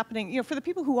 This is happening, you know, for the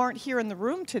people who aren't here in the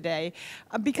room today,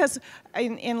 because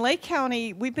in Lake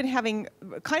County, we've been having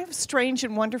kind of strange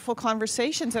and wonderful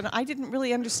conversations, and I didn't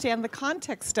really understand the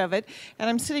context of it. And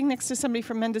I'm sitting next to somebody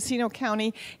from Mendocino County,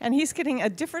 and he's getting a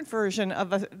different version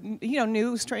of a,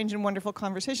 new, strange and wonderful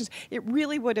conversations. It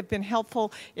really would have been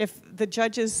helpful if the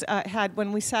judges had,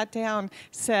 when we sat down,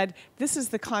 said, this is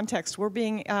the context. We're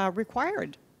being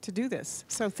required to do this.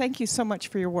 So thank you so much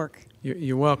for your work.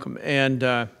 You're welcome. And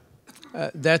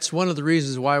that's one of the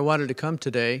reasons why I wanted to come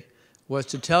today, was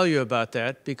to tell you about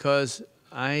that, because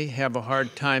I have a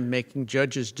hard time making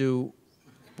judges do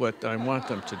what I want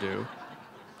them to do,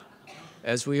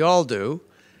 as we all do.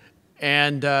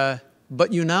 And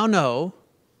but you now know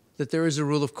that there is a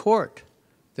rule of court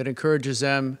that encourages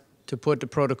them to put the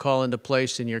protocol into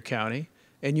place in your county.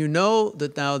 And you know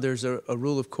that now there's a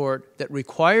rule of court that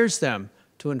requires them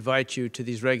to invite you to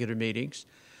these regular meetings.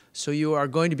 So you are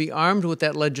going to be armed with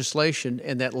that legislation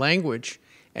and that language,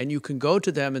 and you can go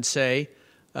to them and say,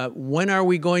 when are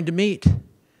we going to meet?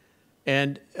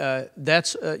 And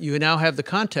that's you now have the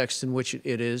context in which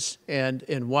it is, and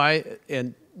why.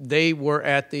 And they were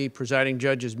at the presiding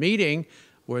judge's meeting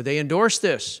where they endorsed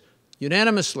this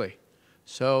unanimously.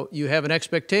 So you have an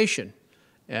expectation.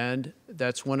 And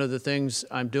that's one of the things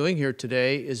I'm doing here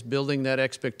today, is building that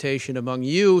expectation among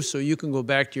you so you can go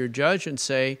back to your judge and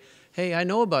say, hey, I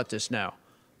know about this now.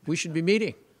 We should be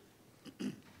meeting.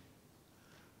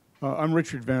 I'm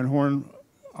Richard Van Horn.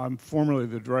 I'm formerly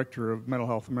the director of Mental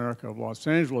Health America of Los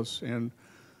Angeles. And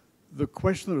the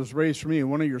question that was raised for me in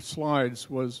one of your slides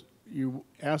was, you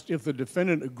asked if the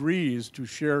defendant agrees to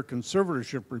share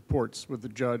conservatorship reports with the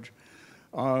judge.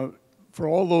 For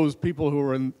all those people who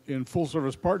are in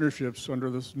full-service partnerships under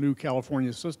this new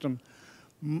California system,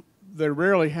 they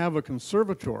rarely have a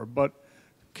conservator, but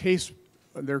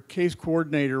their case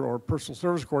coordinator or personal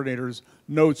service coordinator's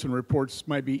notes and reports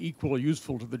might be equally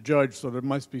useful to the judge, so there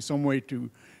must be some way to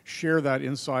share that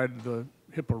inside the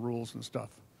HIPAA rules and stuff.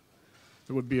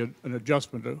 There would be an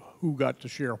adjustment to who got to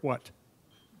share what.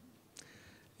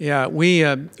 Yeah, we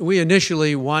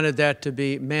initially wanted that to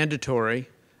be mandatory,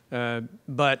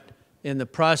 but in the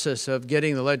process of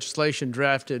getting the legislation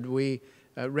drafted, we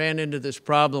ran into this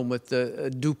problem with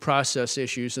the due process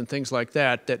issues and things like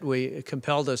that, that we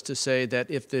compelled us to say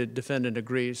that if the defendant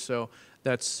agrees. So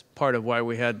that's part of why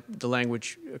we had the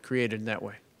language created in that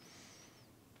way.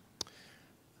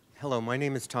 Hello, my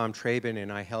name is Tom Traben,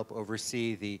 and I help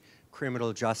oversee the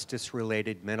criminal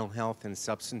justice-related mental health and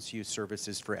substance use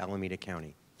services for Alameda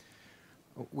County.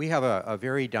 We have a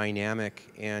very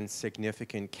dynamic and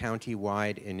significant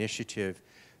county-wide initiative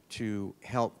to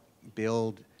help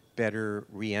build better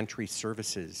reentry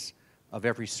services of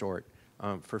every sort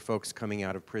for folks coming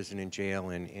out of prison and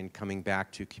jail and coming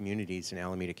back to communities in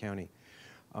Alameda County.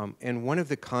 And one of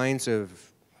the kinds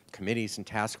of committees and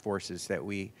task forces that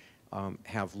we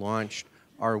have launched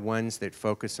are ones that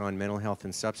focus on mental health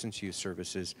and substance use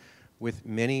services, with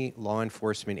many law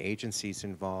enforcement agencies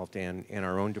involved and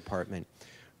our own department.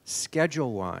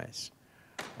 Schedule-wise,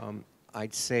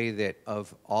 I'd say that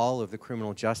of all of the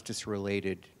criminal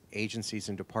justice-related agencies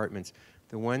and departments,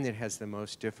 the one that has the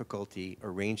most difficulty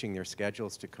arranging their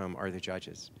schedules to come are the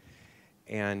judges.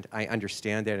 And I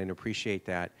understand that and appreciate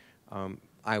that.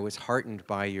 I was heartened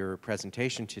by your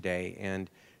presentation today, and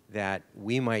that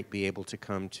we might be able to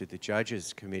come to the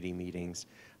Judges Committee meetings.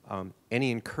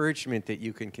 Any encouragement that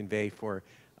you can convey for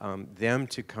them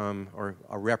to come, or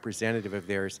a representative of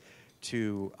theirs,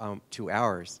 to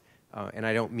ours, and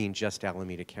I don't mean just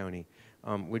Alameda County,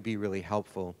 would be really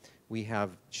helpful. We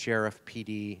have sheriff,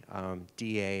 PD,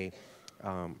 DA,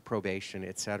 probation,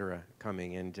 et cetera,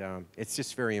 coming, and it's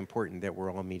just very important that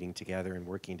we're all meeting together and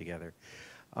working together.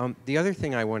 The other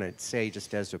thing I want to say,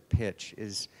 just as a pitch,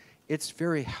 is it's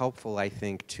very helpful, I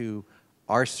think, to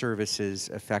our services'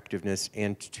 effectiveness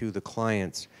and to the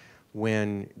clients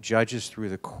when judges through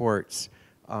the courts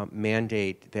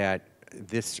mandate that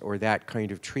this or that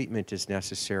kind of treatment is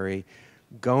necessary,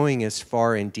 going as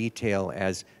far in detail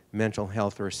as mental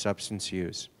health or substance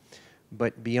use.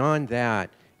 But beyond that,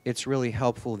 it's really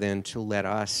helpful then to let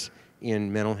us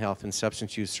in mental health and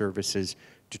substance use services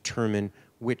determine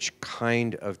which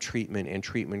kind of treatment and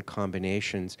treatment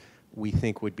combinations we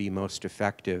think would be most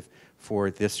effective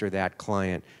for this or that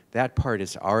client. That part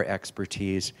is our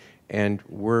expertise, and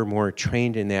we're more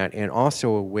trained in that and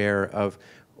also aware of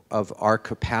our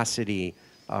capacity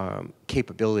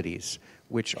capabilities,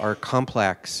 which are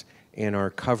complex, and our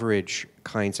coverage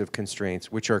kinds of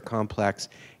constraints, which are complex,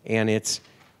 and it's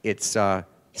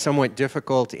somewhat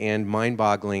difficult and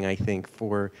mind-boggling, I think,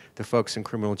 for the folks in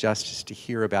criminal justice to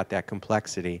hear about that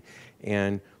complexity.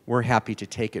 And we're happy to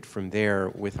take it from there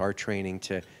with our training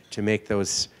to make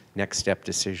those next step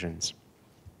decisions.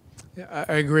 Yeah,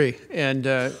 I agree. And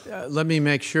let me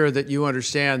make sure that you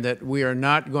understand that we are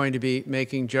not going to be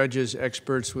making judges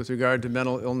experts with regard to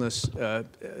mental illness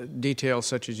details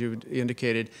such as you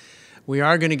indicated. We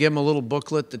are going to give them a little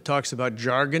booklet that talks about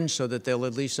jargon so that they'll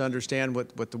at least understand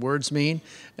what the words mean.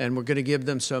 And we're going to give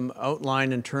them some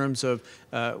outline in terms of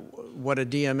what a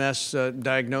DMS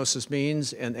diagnosis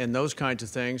means and those kinds of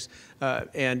things.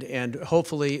 And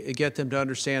hopefully get them to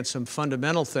understand some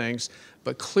fundamental things.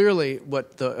 But clearly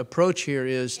what the approach here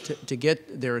is to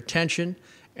get their attention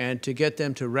and to get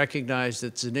them to recognize that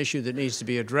it's an issue that needs to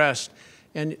be addressed.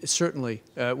 And certainly,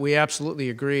 we absolutely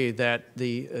agree that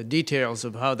the details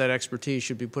of how that expertise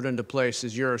should be put into place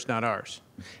is yours, not ours.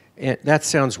 And that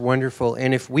sounds wonderful.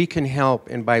 And if we can help,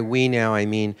 and by we now I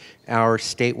mean our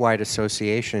statewide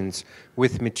associations,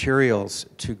 with materials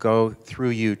to go through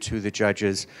you to the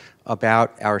judges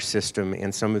about our system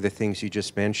and some of the things you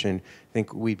just mentioned, I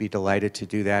think we'd be delighted to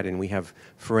do that. And we have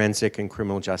forensic and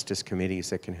criminal justice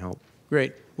committees that can help.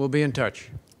 Great. We'll be in touch.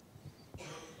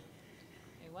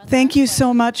 Thank you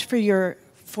so much for your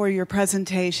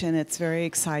presentation. It's very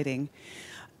exciting.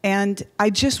 And I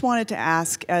just wanted to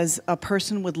ask, as a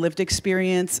person with lived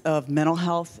experience of mental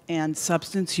health and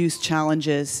substance use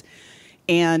challenges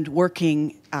and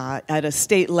working at a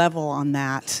state level on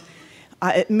that,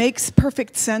 it makes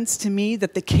perfect sense to me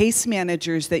that the case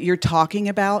managers that you're talking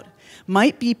about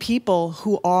might be people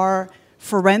who are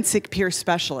forensic peer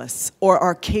specialists, or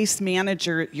our case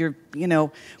manager,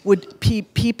 would be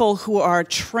people who are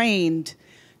trained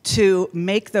to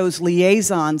make those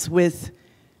liaisons with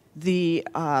the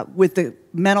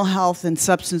mental health and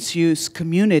substance use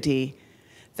community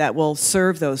that will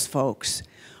serve those folks.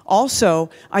 Also,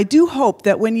 I do hope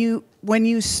that when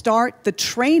you start the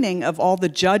training of all the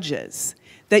judges,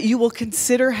 that you will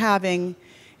consider having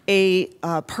a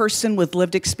person with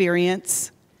lived experience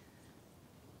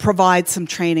provide some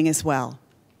training as well.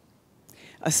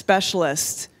 A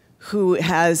specialist who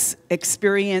has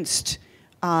experienced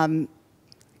such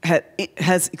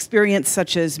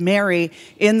as Mary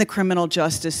in the criminal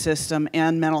justice system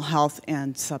and mental health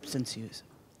and substance use.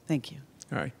 Thank you.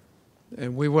 All right.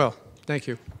 And we will. Thank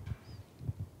you.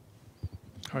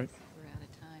 All right. We're out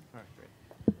of time. All right, great.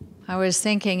 I was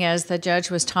thinking as the judge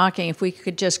was talking, if we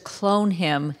could just clone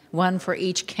him, one for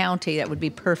each county, that would be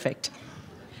perfect.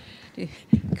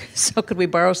 So could we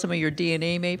borrow some of your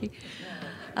DNA, maybe?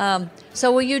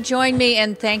 So will you join me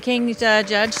in thanking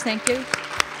Judge? Thank you.